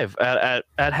live at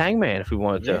Hangman if we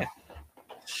wanted to. Yeah.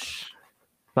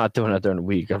 Not doing that during the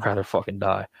week. I'd rather fucking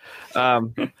die.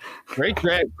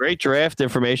 Great draft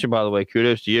information, by the way.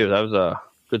 Kudos to you. That was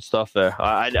good stuff there.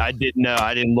 I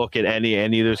didn't look at any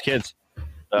of those kids.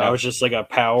 That was just like a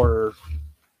power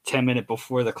 10 minutes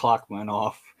before the clock went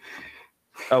off.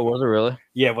 Oh, was it really?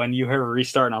 Yeah, when you heard a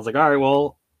restart, and I was like, all right,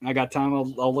 well, I got time.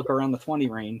 I'll look around the 20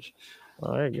 range.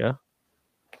 Oh, there you go.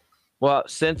 Well,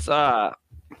 since I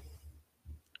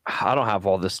don't have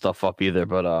all this stuff up either,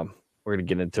 but we're gonna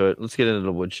get into it. Let's get into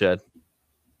the woodshed.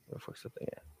 Where the fuck's that thing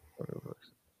at? It's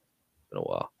been a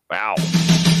while. Wow.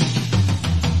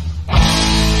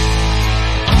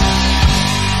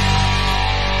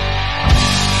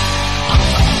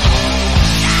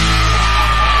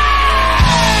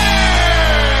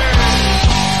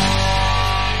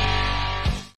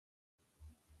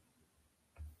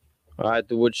 All right,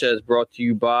 the Woodshed is brought to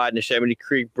you by Neshaminy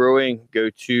Creek Brewing. Go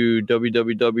to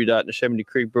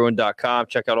www.neshaminycreekbrewing.com.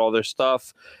 Check out all their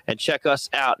stuff. And check us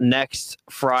out next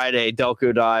Friday,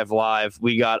 Delco Dive Live.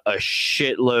 We got a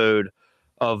shitload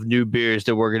of new beers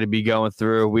that we're going to be going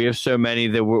through. We have so many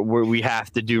that we have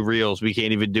to do reels. We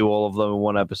can't even do all of them in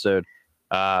one episode.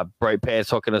 Bright Pants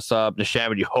hooking us up.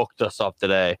 Neshaminy hooked us up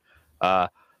today.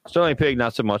 Sterling Pig,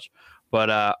 not so much. But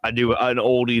I do an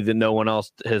oldie that no one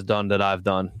else has done that I've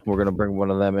done. We're going to bring one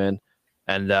of them in.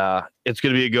 And it's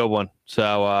going to be a good one.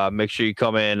 So make sure you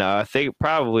come in. I think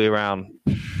probably around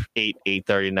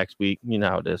 8:30 next week. You know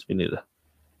how it is. We need to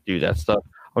do that stuff.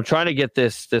 I'm trying to get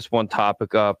this one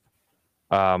topic up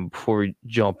before we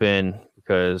jump in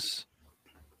because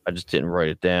I just didn't write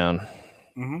it down.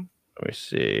 Mm-hmm. Let me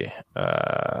see.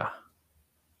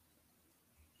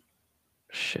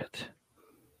 Shit.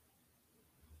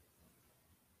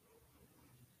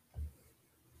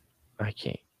 I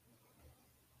can't.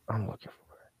 I'm looking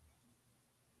for it.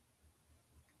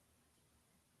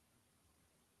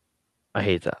 I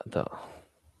hate that though.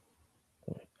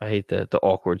 I hate the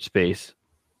awkward space.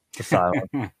 The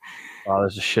silence. Oh,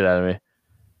 there's the shit out of me.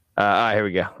 All right, here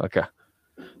we go. Okay.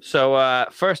 So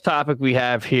first topic we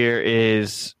have here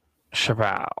is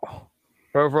Chabot.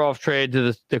 Provorov trade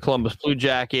to the Columbus Blue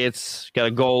Jackets. Got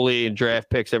a goalie and draft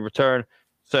picks in return.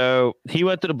 So he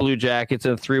went to the Blue Jackets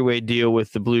in a three-way deal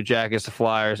with the Blue Jackets, the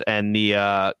Flyers, and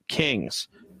the Kings.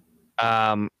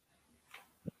 They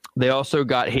also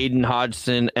got Hayden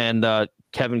Hodgson and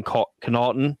Kevin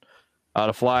Connaughton.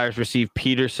 The Flyers received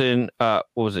Peterson. What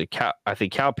was it? I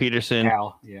think Cal Peterson.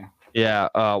 Cal, yeah. Yeah,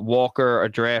 Walker,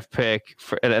 a draft pick.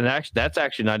 And actually, that's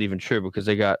actually not even true because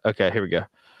they got... Okay, here we go.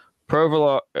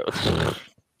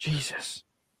 Jesus.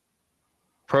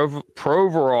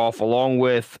 Provorov, along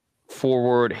with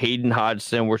forward Hayden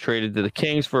Hodgson, were traded to the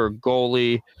Kings for a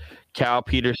goalie, Cal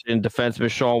Peterson, defenseman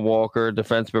Sean Walker,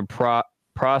 defenseman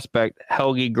prospect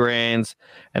Helgi Grands,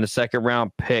 and a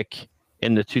second-round pick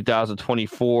in the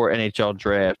 2024 NHL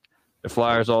draft. The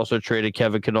Flyers also traded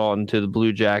Kevin Connaughton to the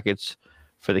Blue Jackets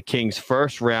for the Kings'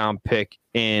 first-round pick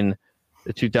in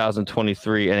the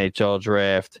 2023 NHL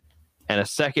draft and a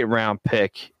second-round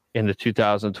pick in the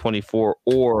 2024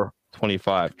 or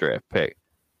 25 draft pick.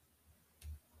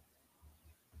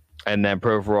 And then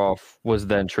Provorov was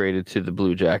then traded to the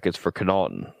Blue Jackets for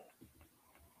Connaughton.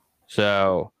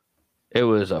 So it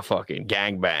was a fucking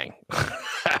gangbang.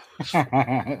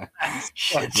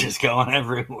 Shit just going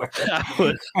everywhere. That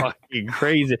was fucking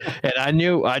crazy. And I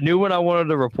knew when I wanted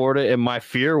to report it, and my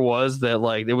fear was that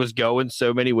like it was going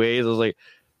so many ways. I was like,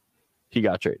 he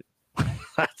got traded.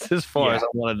 That's as far as I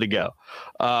wanted to go.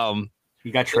 He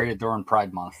got traded during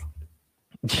Pride Month.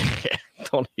 Yeah,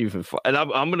 don't even. And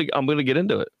I'm gonna get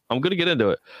into it. I'm gonna get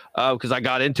into it because I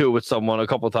got into it with someone a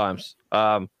couple times.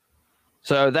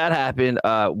 So that happened.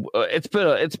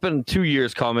 It's been 2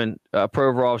 years coming.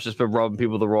 Provorov's just been rubbing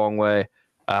people the wrong way.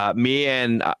 Me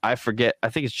and I forget. I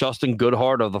think it's Justin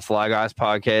Goodhart of the Fly Guys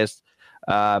podcast.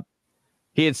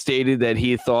 He had stated that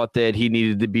he thought that he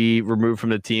needed to be removed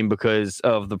from the team because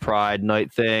of the Pride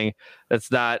Night thing.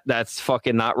 That's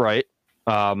fucking not right.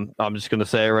 I'm just gonna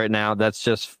say it right now.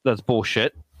 That's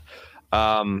bullshit.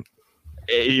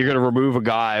 You're gonna remove a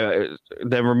guy,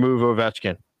 then remove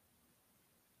Ovechkin.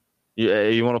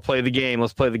 You want to play the game?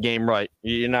 Let's play the game right.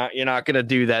 You're not gonna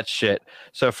do that shit.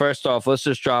 So first off, let's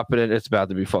just drop it in. It's about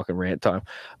to be fucking rant time.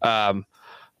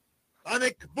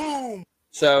 Boom.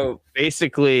 So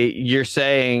basically, you're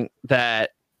saying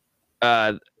that.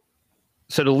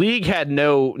 So the league had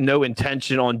no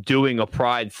intention on doing a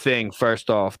pride thing. First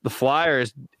off, the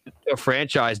Flyers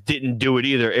franchise didn't do it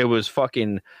either. It was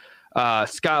fucking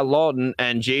Scott Lawton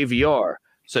and JVR.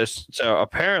 So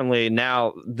apparently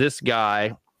now this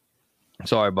guy,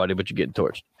 sorry buddy, but you're getting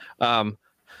torched.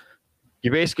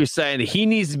 You're basically saying that he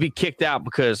needs to be kicked out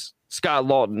because Scott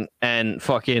Lawton and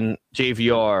fucking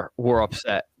JVR were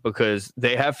upset because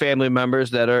they have family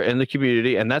members that are in the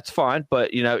community, and that's fine.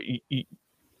 But you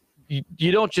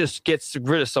don't just get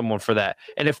rid of someone for that.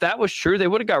 And if that was true, they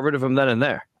would have got rid of him then and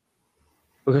there.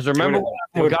 Because remember,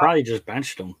 they would probably just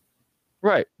benched him.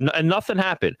 Right. And nothing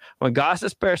happened. When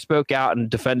Gostisbehere spoke out and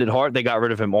defended hard, they got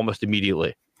rid of him almost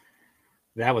immediately.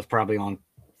 That was probably on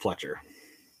Fletcher.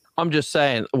 I'm just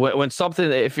saying, when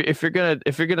something, if you're gonna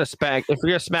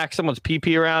smack someone's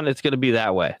PP around, it's gonna be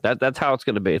that way. That's how it's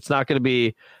gonna be. It's not gonna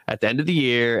be at the end of the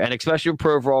year, and especially with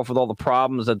Provorov with all the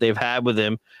problems that they've had with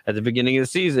him at the beginning of the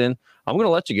season. I'm gonna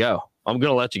let you go.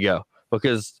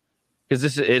 Because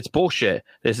it's bullshit.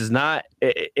 This is not.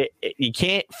 You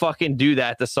can't fucking do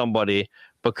that to somebody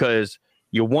because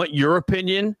you want your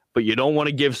opinion, but you don't want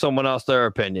to give someone else their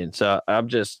opinion. So I'm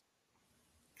just,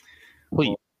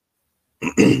 please.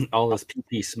 All this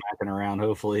PP smacking around.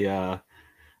 Hopefully,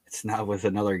 it's not with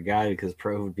another guy because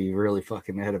Pro would be really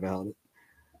fucking mad about it.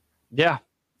 Yeah,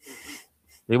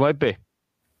 they might be.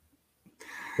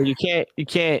 But you can't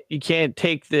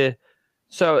take the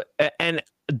and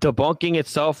debunking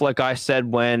itself. Like I said,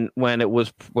 when it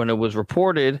was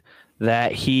reported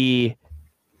that he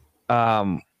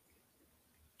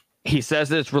says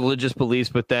that it's religious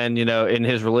beliefs, but then, in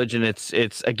his religion, it's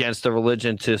against the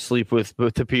religion to sleep with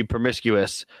to be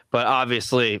promiscuous. But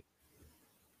obviously,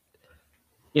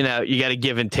 you got to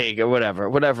give and take or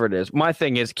whatever it is. My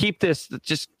thing is keep this,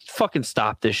 just fucking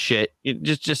stop this shit.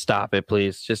 Just stop it,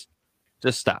 please. Just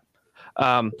stop.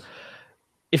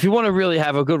 If you want to really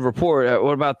have a good report,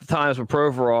 what about the times when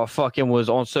Provorov fucking was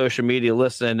on social media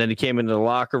listening, and then he came into the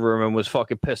locker room and was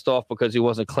fucking pissed off because he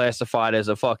wasn't classified as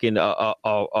a fucking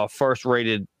a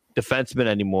first-rated defenseman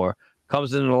anymore?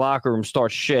 Comes into the locker room,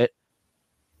 starts shit,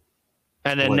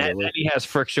 and then he has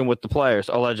friction with the players,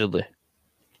 allegedly.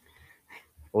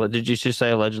 Well, did you just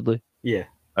say allegedly? Yeah,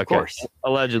 okay. Of course.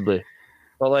 Allegedly.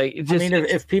 But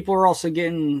if people are also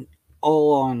getting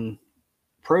all on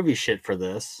Provy shit for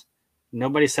this,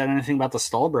 nobody said anything about the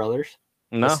Stahl brothers.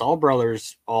 No. The Stahl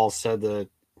brothers all said that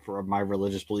for my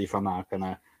religious belief, I'm not going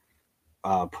to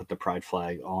put the pride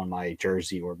flag on my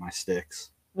jersey or my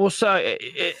sticks. Well, so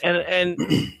and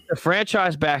the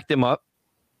franchise backed him up,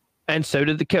 and so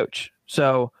did the coach.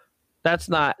 So that's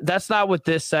not what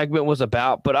this segment was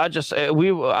about. But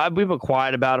we've been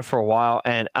quiet about it for a while,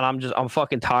 and I'm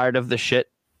fucking tired of the shit.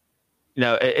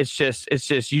 It's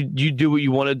just you do what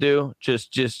you want to do.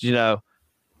 Just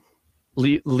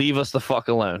leave us the fuck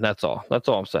alone. That's all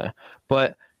I'm saying.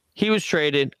 But he was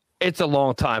traded. It's a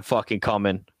long time fucking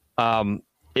coming.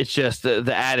 It's just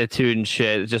the attitude and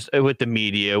shit, just with the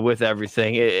media, with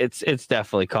everything. It's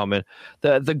definitely coming.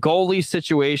 The goalie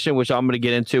situation, which I'm going to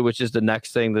get into, which is the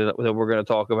next thing that we're going to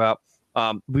talk about.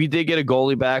 We did get a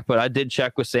goalie back, but I did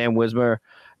check with Sam Wismer,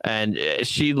 and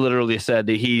she literally said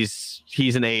that he's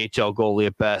an AHL goalie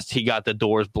at best. He got the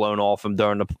doors blown off him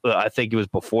during I think it was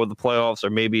before the playoffs, or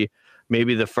maybe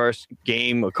the first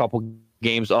game, a couple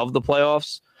games of the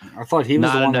playoffs. I thought he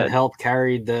was the one that helped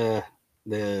carry the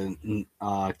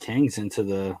Kings into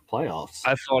the playoffs.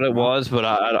 I thought it was, but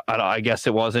I guess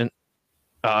it wasn't.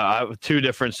 Two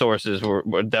different sources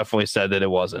were definitely said that it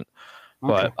wasn't,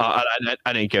 okay. But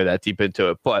I didn't go that deep into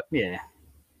it. But yeah,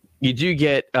 you do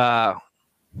get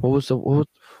what was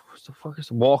the fuck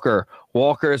is Walker?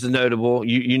 Walker is a notable.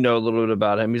 You know a little bit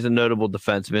about him. He's a notable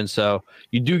defenseman. So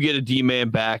you do get a D-man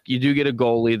back. You do get a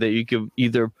goalie that you could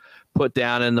either put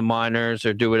down in the minors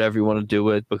or do whatever you want to do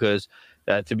with, because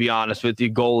to be honest with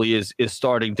you, goalie is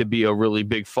starting to be a really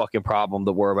big fucking problem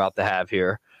that we're about to have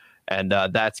here. And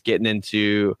that's getting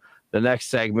into the next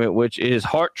segment, which is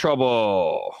heart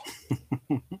trouble.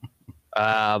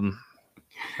 I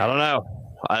don't know.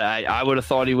 I would have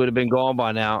thought he would have been gone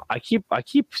by now. It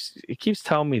keeps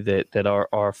telling me that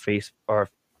our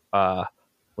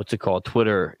what's it called?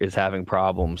 Twitter is having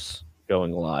problems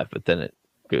going live, but then it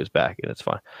goes back and it's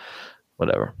fine.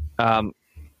 Whatever.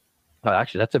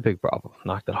 Actually, that's a big problem.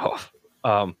 Knock that off.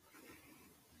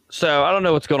 So I don't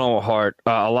know what's going on with Hart.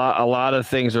 A lot of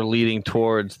things are leading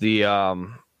towards the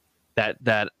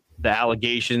the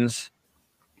allegations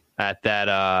at that.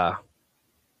 I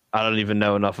don't even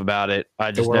know enough about it.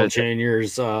 I The just know World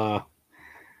Juniors, but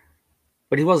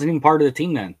he wasn't even part of the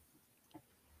team then.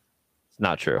 it's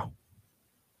not true.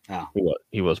 Oh.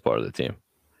 He was part of the team.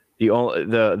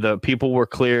 The people were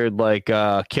cleared. Like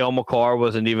Cale Makar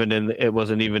wasn't even in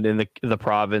the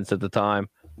province at the time.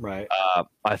 Right.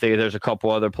 I think there's a couple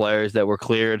other players that were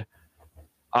cleared.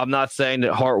 I'm not saying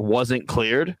that Hart wasn't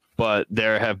cleared, but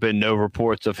there have been no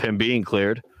reports of him being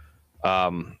cleared.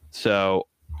 So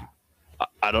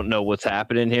I don't know what's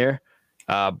happening here.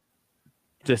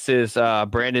 This is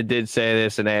Brandon did say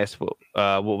this and asked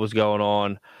what was going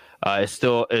on.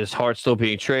 Is Hart still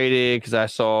being traded? Because I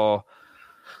saw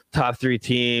top 3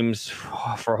 teams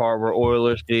for Hart were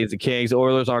Oilers, Canadiens, and Kings. The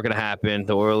Oilers aren't going to happen.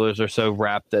 The Oilers are so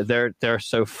wrapped that they're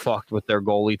so fucked with their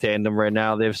goalie tandem right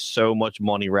now. They have so much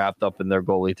money wrapped up in their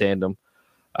goalie tandem.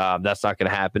 That's not going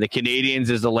to happen. The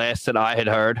Canadiens is the last that I had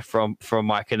heard from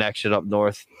my connection up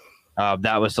north.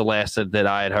 That was the last that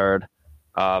I had heard.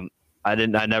 I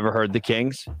never heard the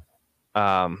Kings.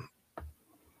 What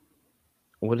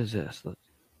is this?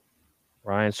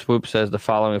 Ryan Swoop says the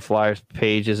following Flyers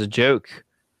page is a joke.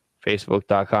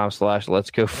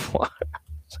 Facebook.com/Let's Go Flyers.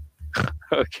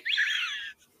 Okay.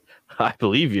 I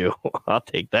believe you. I'll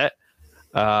take that.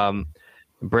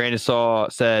 Brandon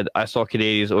said I saw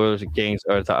Canadiens, Oilers, and Kings.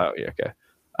 Oh, yeah, okay.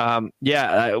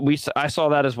 I saw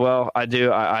that as well. I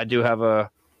do have a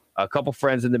couple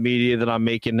friends in the media that I'm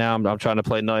making now. I'm trying to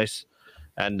play nice.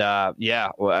 And I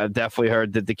definitely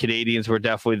heard that the Canadiens were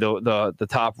definitely the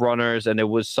top runners, and it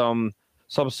was some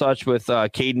such with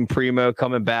Caden Primo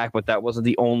coming back, but that wasn't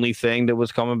the only thing that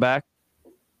was coming back.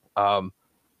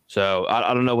 So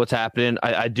I don't know what's happening.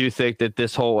 I do think that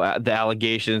this whole the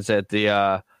allegations that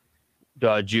the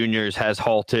juniors has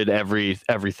halted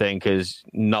everything because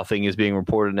nothing is being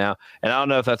reported now, and I don't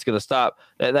know if that's going to stop.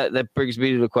 That brings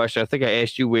me to the question. I think I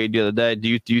asked you, Wade, the other day. Do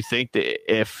you think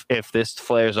that if this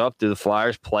flares up, do the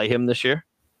Flyers play him this year?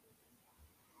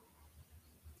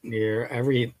 Yeah,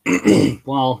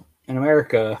 well. In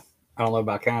America, I don't know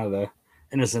about Canada,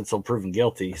 innocent until proven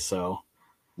guilty. So,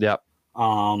 yep.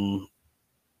 I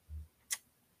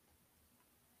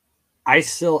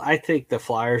think the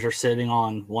Flyers are sitting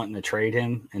on wanting to trade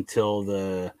him until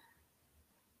the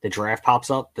draft pops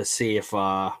up to see if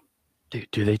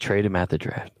do they trade him at the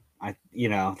draft?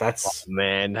 That's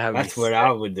that's what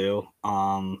I would do.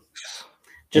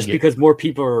 Just because more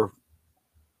people are,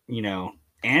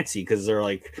 antsy because they're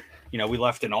like. We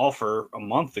left an offer a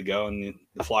month ago, and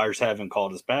the Flyers haven't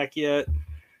called us back yet.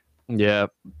 Yeah,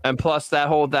 and plus the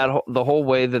whole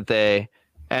way that they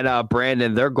and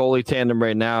Brandon, their goalie tandem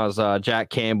right now is Jack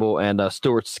Campbell and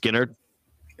Stuart Skinner.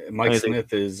 Mike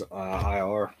Smith is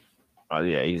IR.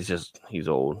 Yeah, he's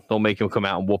old. Don't make him come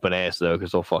out and whoop an ass though,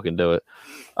 because they'll fucking do it.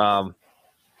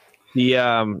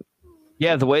 The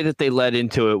way that they led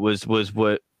into it was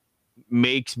what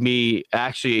makes me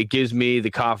it gives me the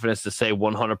confidence to say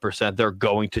 100% they're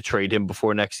going to trade him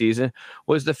before next season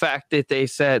was the fact that they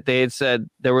had said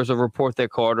there was a report that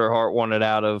Carter Hart wanted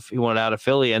out of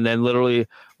Philly, and then literally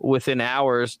within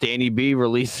hours Danny B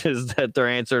releases that they're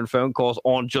answering phone calls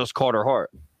on just Carter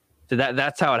Hart. So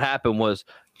that's how it happened. Was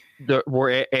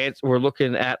we're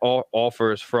looking at all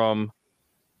offers from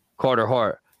Carter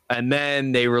Hart, and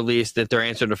then they released that they're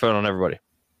answering the phone on everybody.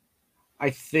 I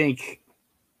think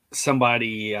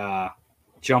somebody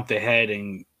jumped ahead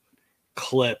and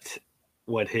clipped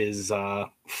what his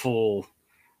full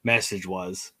message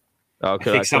was.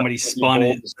 Okay, I think somebody spun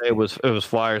it. It was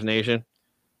Flyers Nation.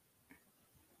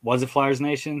 Was it Flyers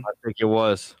Nation? I think it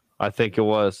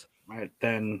was. Right,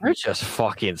 then they're just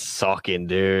fucking sucking,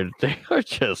 dude. They are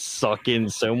just sucking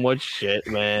so much shit,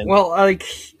 man. Well, I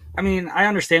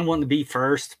understand wanting to be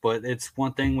first, but it's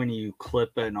one thing when you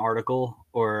clip an article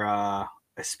or a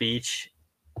speech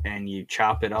and you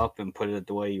chop it up and put it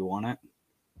the way you want it.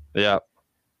 Yeah.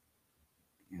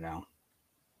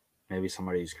 Maybe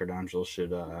somebody's credentials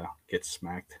should get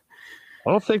smacked.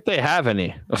 I don't think they have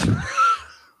any.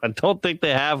 I don't think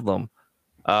they have them.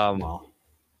 Well,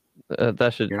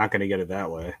 that should. You're not going to get it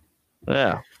that way.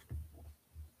 Yeah.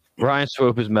 Ryan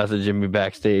Swope is messaging me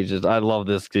backstage. I love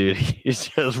this dude. He's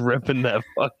just ripping them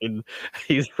up.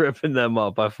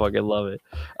 I fucking love it.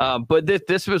 But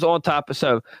this was on top of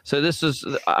so this is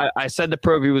I said the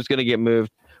Proby was going to get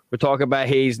moved. We're talking about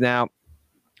Hayes now.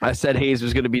 I said Hayes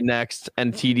was going to be next,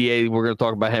 and TDA we're going to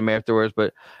talk about him afterwards.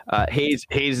 But Hayes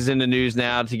is in the news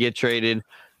now to get traded.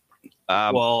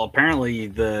 Well, apparently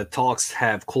the talks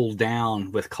have cooled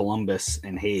down with Columbus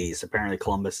and Hayes. Apparently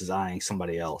Columbus is eyeing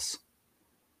somebody else.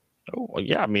 Oh, well,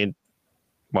 yeah, I mean,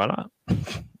 why not?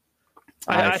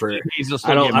 I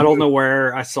don't know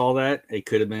where I saw that. It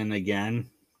could have been again.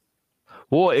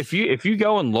 Well, if you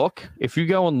go and look,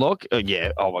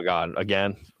 yeah. Oh my God,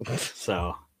 again.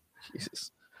 So,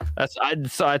 Jesus,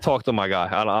 I talked to my guy.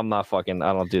 I'm not fucking.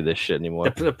 I don't do this shit anymore.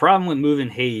 The problem with moving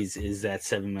Hayes is that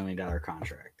 $7 million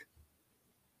contract.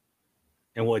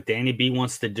 And what Danny B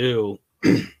wants to do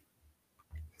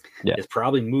is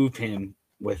probably move him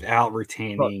without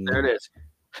retaining. Oh, there it is.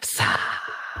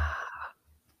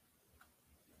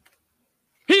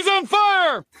 He's on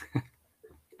fire!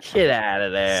 Get out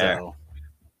of there. So,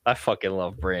 I fucking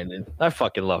love Brandon. I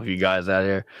fucking love you guys out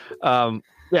here.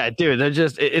 Yeah, dude, they're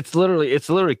just it's literally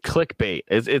clickbait.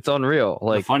 It's unreal.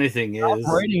 Like, the funny thing is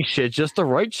writing shit, just the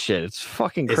right shit. It's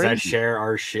fucking crazy. I share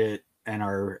our shit and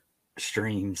our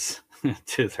streams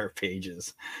to their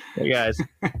pages. Hey guys,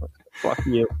 fuck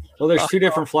you. Well, there's two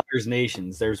different Flyers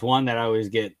nations. There's one that I always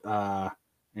get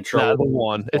in trouble. Nah, the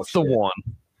one. It's the one.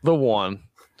 The one.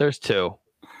 There's two.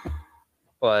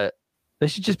 But they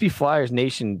should just be Flyers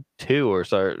Nation 2 or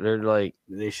so. They're like,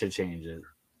 they should change it.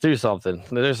 Do something.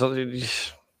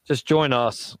 Just join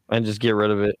us and just get rid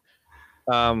of it.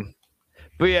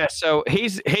 But yeah, so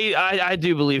I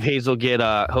do believe Hayes will get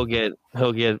he'll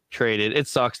get traded. It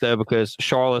sucks though because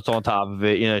Charlotte's on top of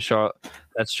it. You know,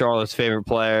 that's Charlotte's favorite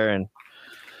player, and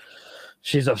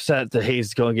she's upset that Hayes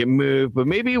is going to get moved. But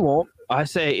maybe he won't. I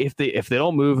say if they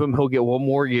don't move him, he'll get one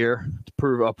more year to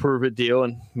prove a prove-it deal,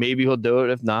 and maybe he'll do it.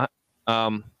 If not,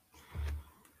 I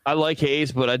like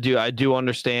Hayes, but I do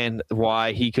understand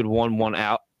why he could one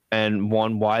out and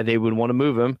why they would want to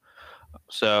move him.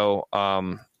 So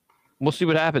we'll see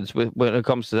what happens when it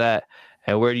comes to that.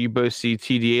 And where do you both see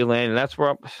TDA land? And that's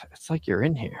where it's like you're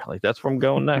in here. Like that's where I'm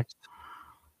going next.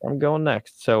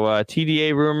 So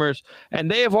TDA rumors, and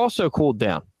they have also cooled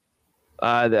down.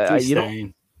 I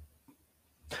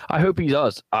hope he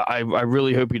does. I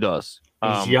really hope he does.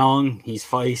 He's young. He's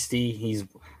feisty. He's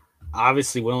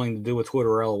obviously willing to do what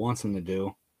Tortorella wants him to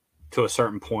do to a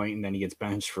certain point, and then he gets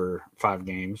benched for 5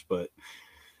 games. But,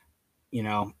 you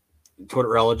know,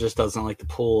 Tortorella just doesn't like to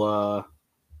pull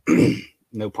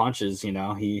no punches. You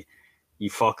know, you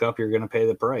fuck up, you're going to pay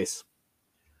the price.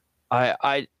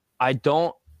 I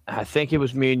think it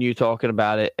was me and you talking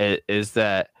about it, is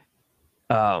that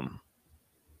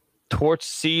Torch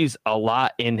sees a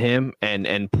lot in him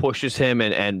and pushes him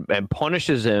and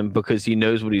punishes him because he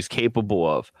knows what he's capable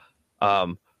of.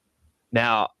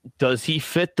 Now, does he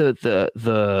fit the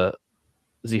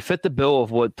bill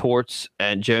of what Torts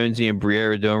and Jonesy and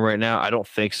Briere are doing right now? I don't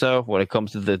think so when it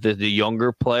comes to the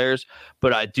younger players,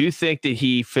 but I do think that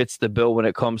he fits the bill when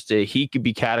it comes to he could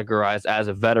be categorized as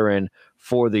a veteran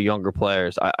for the younger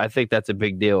players. I think that's a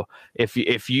big deal.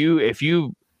 If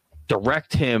you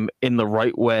direct him in the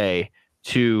right way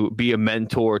to be a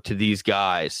mentor to these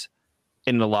guys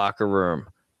in the locker room,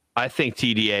 I think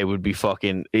TDA would be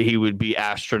he would be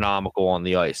astronomical on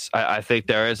the ice. I think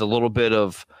there is a little bit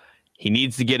of, he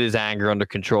needs to get his anger under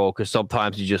control because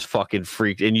sometimes he just fucking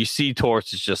freaked. And you see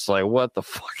Torts is just like, what the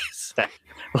fuck is that?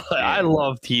 I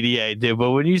love TDA, dude,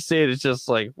 but when you see it, it's just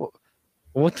like,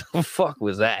 what the fuck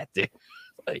was that, dude?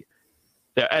 Like,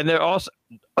 yeah, and they're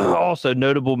also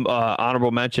notable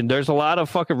honorable mention. There's a lot of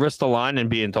fucking Ristolainen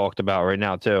being talked about right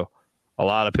now too. A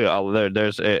lot of people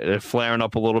there's flaring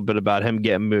up a little bit about him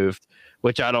getting moved,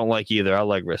 which I don't like either. I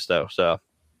like Risto, so,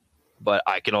 but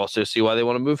I can also see why they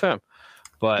want to move him.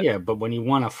 But yeah, but when you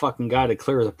want a fucking guy to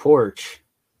clear the porch,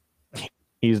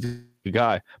 he's the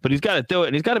guy. But he's got to do it,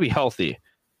 and he's got to be healthy.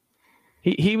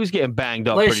 He was getting banged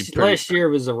up. Last year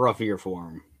was a rough year for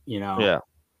him. You know. Yeah.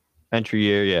 Entry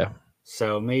year, yeah.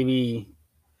 So maybe,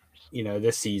 you know,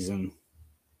 this season.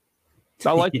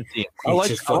 I like the team.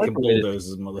 Just fucking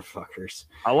bulldozes motherfuckers.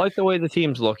 I like the way the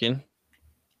team's looking.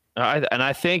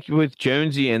 I think with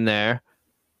Jonesy in there,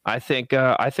 I think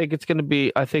it's going to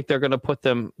be. I think they're going to put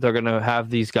them. They're going to have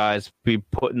these guys be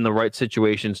put in the right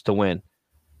situations to win.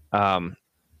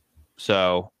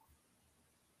 So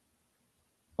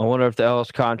I wonder if the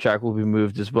Ellis contract will be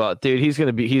moved as well, dude. He's going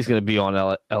to be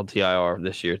on LTIR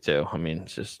this year too. I mean,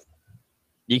 it's just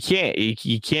you can't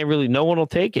really. No one will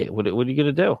take it. What are you going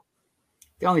to do?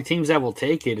 The only teams that will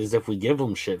take it is if we give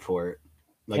them shit for it.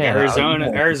 Like Yeah,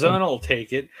 Arizona will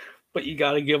take it, but you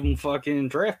got to give them fucking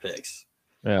draft picks.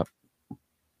 Yeah.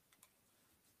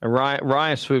 And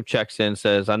Ryan Swoop checks in,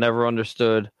 says, I never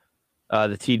understood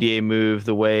the TDA move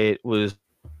the way it was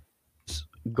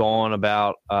gone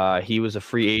about. He was a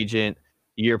free agent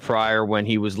the year prior when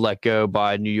he was let go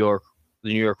by the New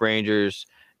York Rangers.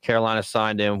 Carolina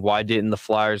signed him. Why didn't the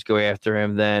Flyers go after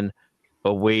him then,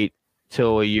 but wait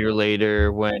till a year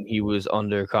later when he was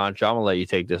under contract? I'm gonna let you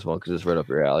take this one because it's right up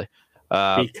your alley.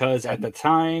 Because at the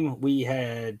time we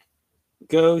had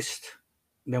Ghost,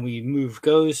 then we moved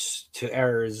Ghost to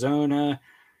Arizona.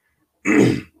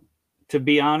 To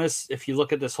be honest, if you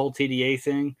look at this whole TDA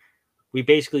thing, we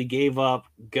basically gave up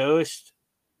Ghost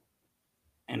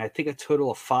and I think a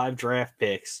total of 5 draft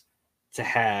picks to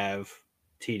have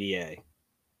TDA.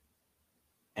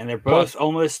 And they're both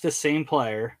almost the same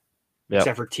player,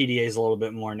 except for TDA is a little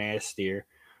bit more nastier.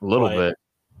 A little bit.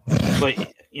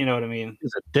 But you know what I mean?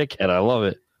 He's a dickhead. I love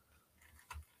it.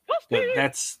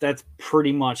 That's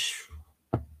pretty much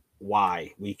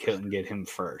why we couldn't get him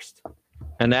first.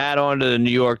 And add on to the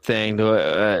New York thing,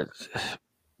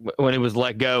 when he was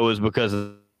let go was because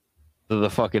of the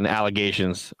fucking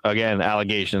allegations. Again,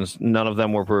 allegations. None of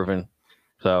them were proven.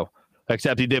 So,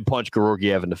 except he did punch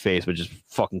Georgiev in the face, which is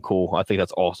fucking cool. I think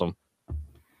that's awesome.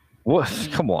 What?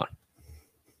 Come on.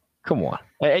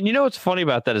 And you know what's funny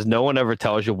about that is no one ever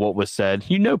tells you what was said.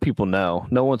 You know people know.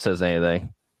 No one says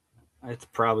anything. It's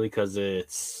probably because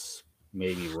it's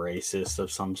maybe racist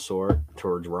of some sort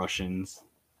towards Russians.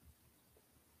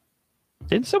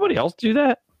 Didn't somebody else do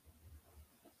that?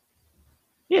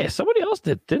 Yeah, somebody else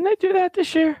did. Didn't they do that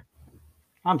this year?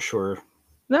 I'm sure.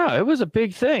 No, it was a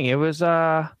big thing. It was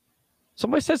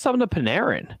somebody said something to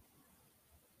Panarin.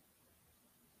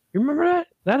 You remember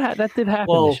that? That did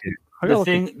happen this year. I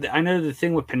know the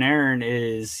thing with Panarin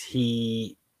is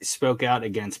he spoke out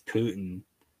against Putin.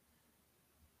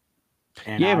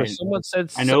 And yeah, but someone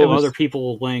said I know other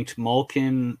people linked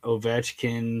Malkin,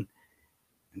 Ovechkin,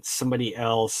 and somebody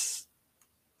else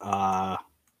to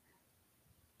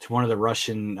one of the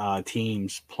Russian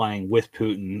teams playing with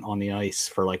Putin on the ice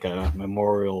for like a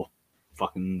memorial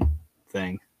fucking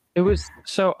thing. It was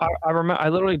so I remember. I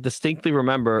literally distinctly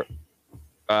remember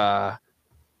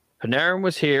Panarin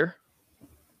was here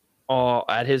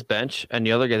at his bench, and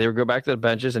the other guy, they would go back to the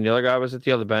benches, and the other guy was at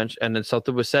the other bench, and then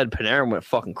something was said. Panarin went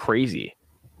fucking crazy.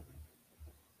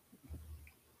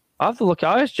 I'll have to look.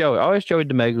 I'll ask Joey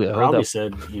DeMeglio. Probably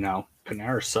said,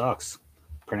 Panarin sucks.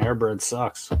 Panera Bread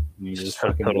sucks. And he just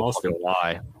fucking lost it.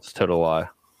 Lie. It's a total lie.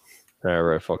 Panera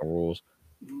Bread fucking rules.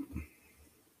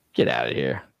 Get out of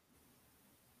here.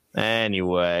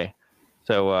 Anyway,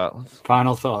 so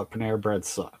final thought: Panera Bread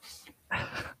sucks.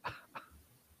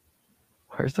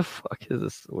 Where's the fuck is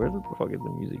this? Where the fuck is the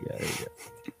music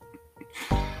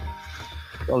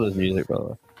at? All this music,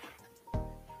 brother.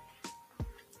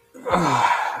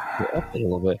 Up a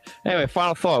little bit. Anyway,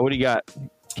 final thought. What do you got?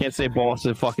 Can't say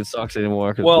Boston fucking sucks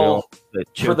anymore. Well,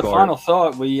 for the final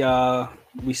thought, we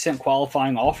sent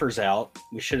qualifying offers out.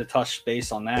 We should have touched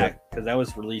base on that because that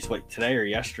was released today or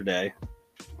yesterday.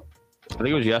 I think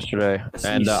it was yesterday.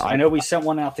 And I know we sent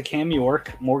one out to Cam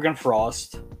York, Morgan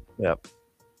Frost. Yep.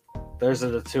 Those are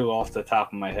the two off the top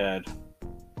of my head.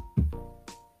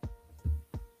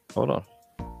 Hold on.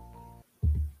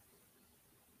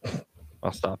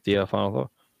 I'll stop the final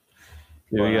thought.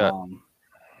 Here we got.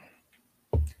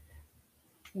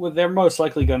 Well, they're most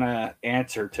likely going to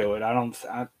answer to it.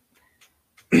 I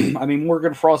mean,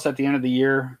 Morgan Frost at the end of the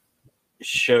year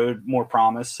showed more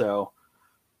promise, so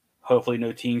hopefully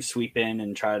no teams sweep in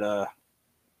and try to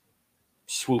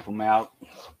swoop them out.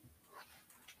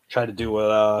 Try to do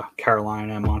what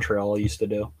Carolina and Montreal used to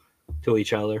do to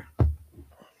each other.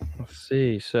 Let's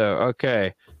see. So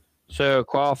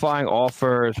qualifying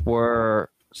offers were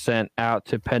sent out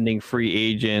to pending free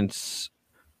agents.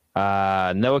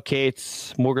 Noah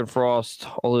Cates, Morgan Frost,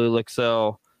 Olu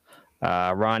Lixell,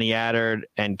 Ronnie Attard,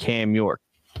 and Cam York.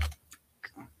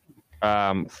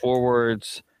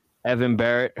 Forwards, Evan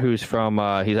Barrett, who's from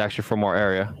he's actually from our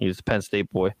area. He's a Penn State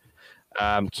boy.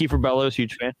 Kiefer Bellows,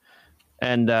 huge fan.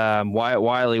 And Wyatt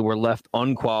Wiley were left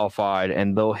unqualified,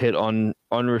 and they'll hit on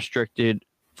unrestricted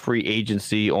free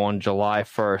agency on July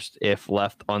 1st if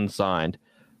left unsigned.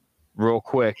 Real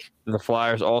quick, the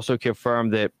Flyers also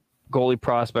confirmed that goalie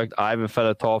prospect Ivan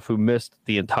Fedotov, who missed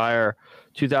the entire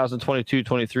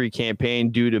 2022-23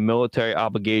 campaign due to military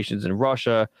obligations in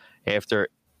Russia after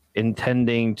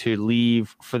intending to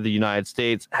leave for the United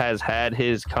States, has had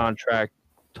his contract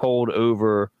told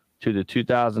over to the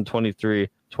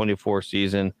 2023-24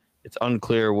 season. It's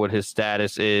unclear what his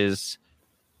status is,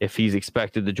 if he's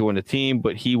expected to join the team,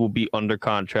 but he will be under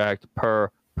contract per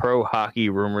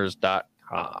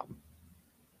ProHockeyRumors.com.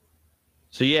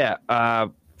 So yeah,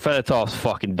 Fedotov's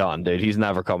fucking done, dude. He's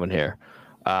never coming here.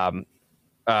 One,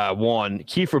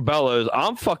 Kiefer Bellows,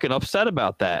 I'm fucking upset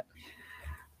about that.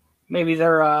 Maybe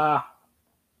they're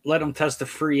let him test the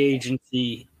free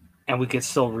agency, and we could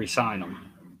still re-sign him.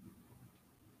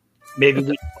 Maybe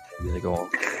we They go on.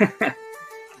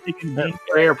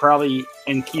 Prayer probably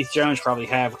and Keith Jones probably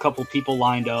have a couple people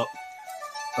lined up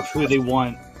of who they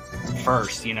want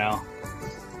first, you know.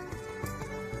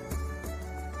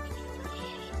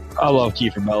 I love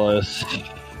Kiefer Bellows.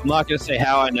 I'm not going to say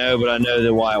how I know, but I know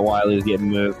that Wyatt Wiley is getting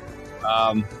moved.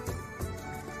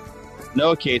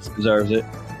 Noah Cates deserves it,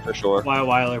 for sure. Wyatt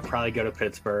Weiler probably go to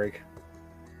Pittsburgh.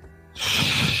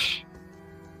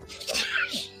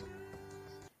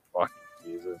 Fucking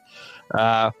Jesus.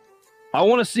 I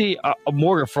want to see a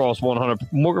Morgan Frost 100.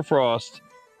 Morgan Frost,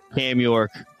 Cam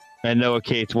York, and Noah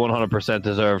Cates 100%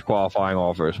 deserved qualifying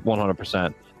offers.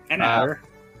 100%. And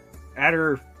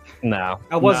Adder. No,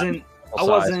 I wasn't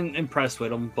impressed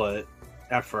with him, but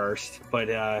at first, but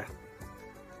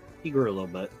he grew a little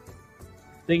bit.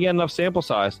 Didn't get enough sample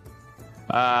size.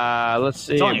 Let's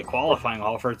see. It's only a qualifying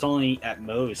offer. It's only at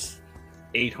most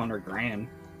 $800,000.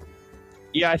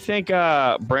 Yeah, I think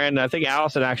Brandon. I think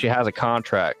Allison actually has a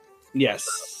contract,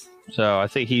 Yes, so I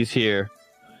think he's here.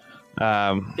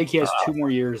 I think he has 2 more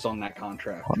years on that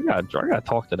contract. I gotta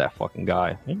talk to that fucking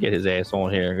guy. I get his ass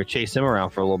on here. Go chase him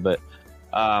around for a little bit.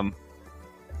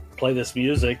 Play this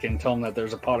music and tell him that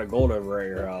there's a pot of gold over at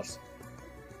your house.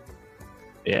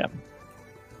 Yeah,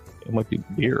 it might be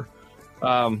beer.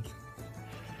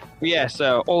 Yeah.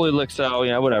 So Oli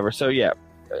Lixo, whatever. So yeah,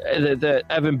 the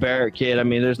Evan Barrett kid. I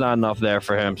mean, there's not enough there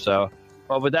for him. So,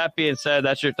 well, with that being said,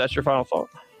 that's your final thought.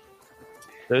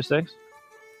 Those things.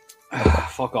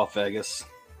 Fuck off, Vegas.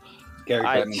 Gary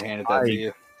Bettman handed that to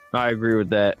you. I agree with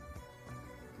that.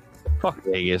 Fuck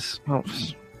Vegas.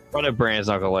 Brother Brand's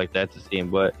not gonna like that to see him,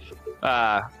 but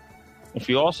if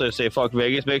you also say fuck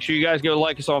Vegas, make sure you guys go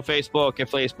like us on Facebook at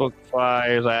Facebook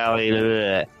Flyers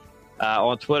Alley,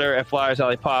 on Twitter at Flyers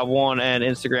Alley Pod 1 and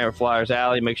Instagram at Flyers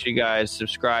Alley. Make sure you guys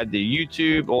subscribe to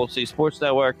YouTube, Old City Sports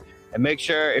Network, and make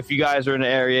sure if you guys are in the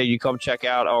area, you come check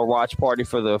out our watch party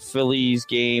for the Phillies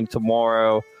game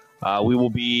tomorrow. We will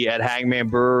be at Hangman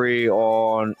Brewery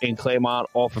in Claymont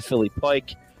off of Philly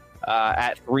Pike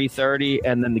at 3:30,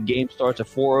 and then the game starts at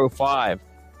 4:05.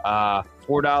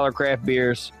 $4 craft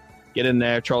beers. Get in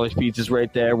there. Charlie's Pizza's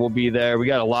right there. We'll be there. We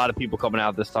got a lot of people coming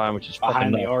out this time, which is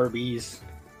behind the Arby's.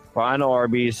 Behind the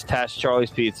Arby's, attached to Charlie's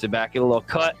Pizza, back in a little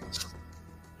cut.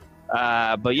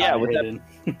 But yeah, with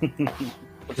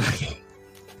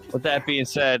that being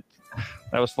said,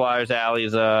 that was Flyers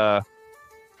Alley's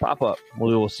pop-up.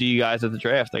 We will see you guys at the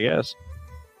draft, I guess.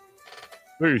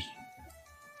 Peace.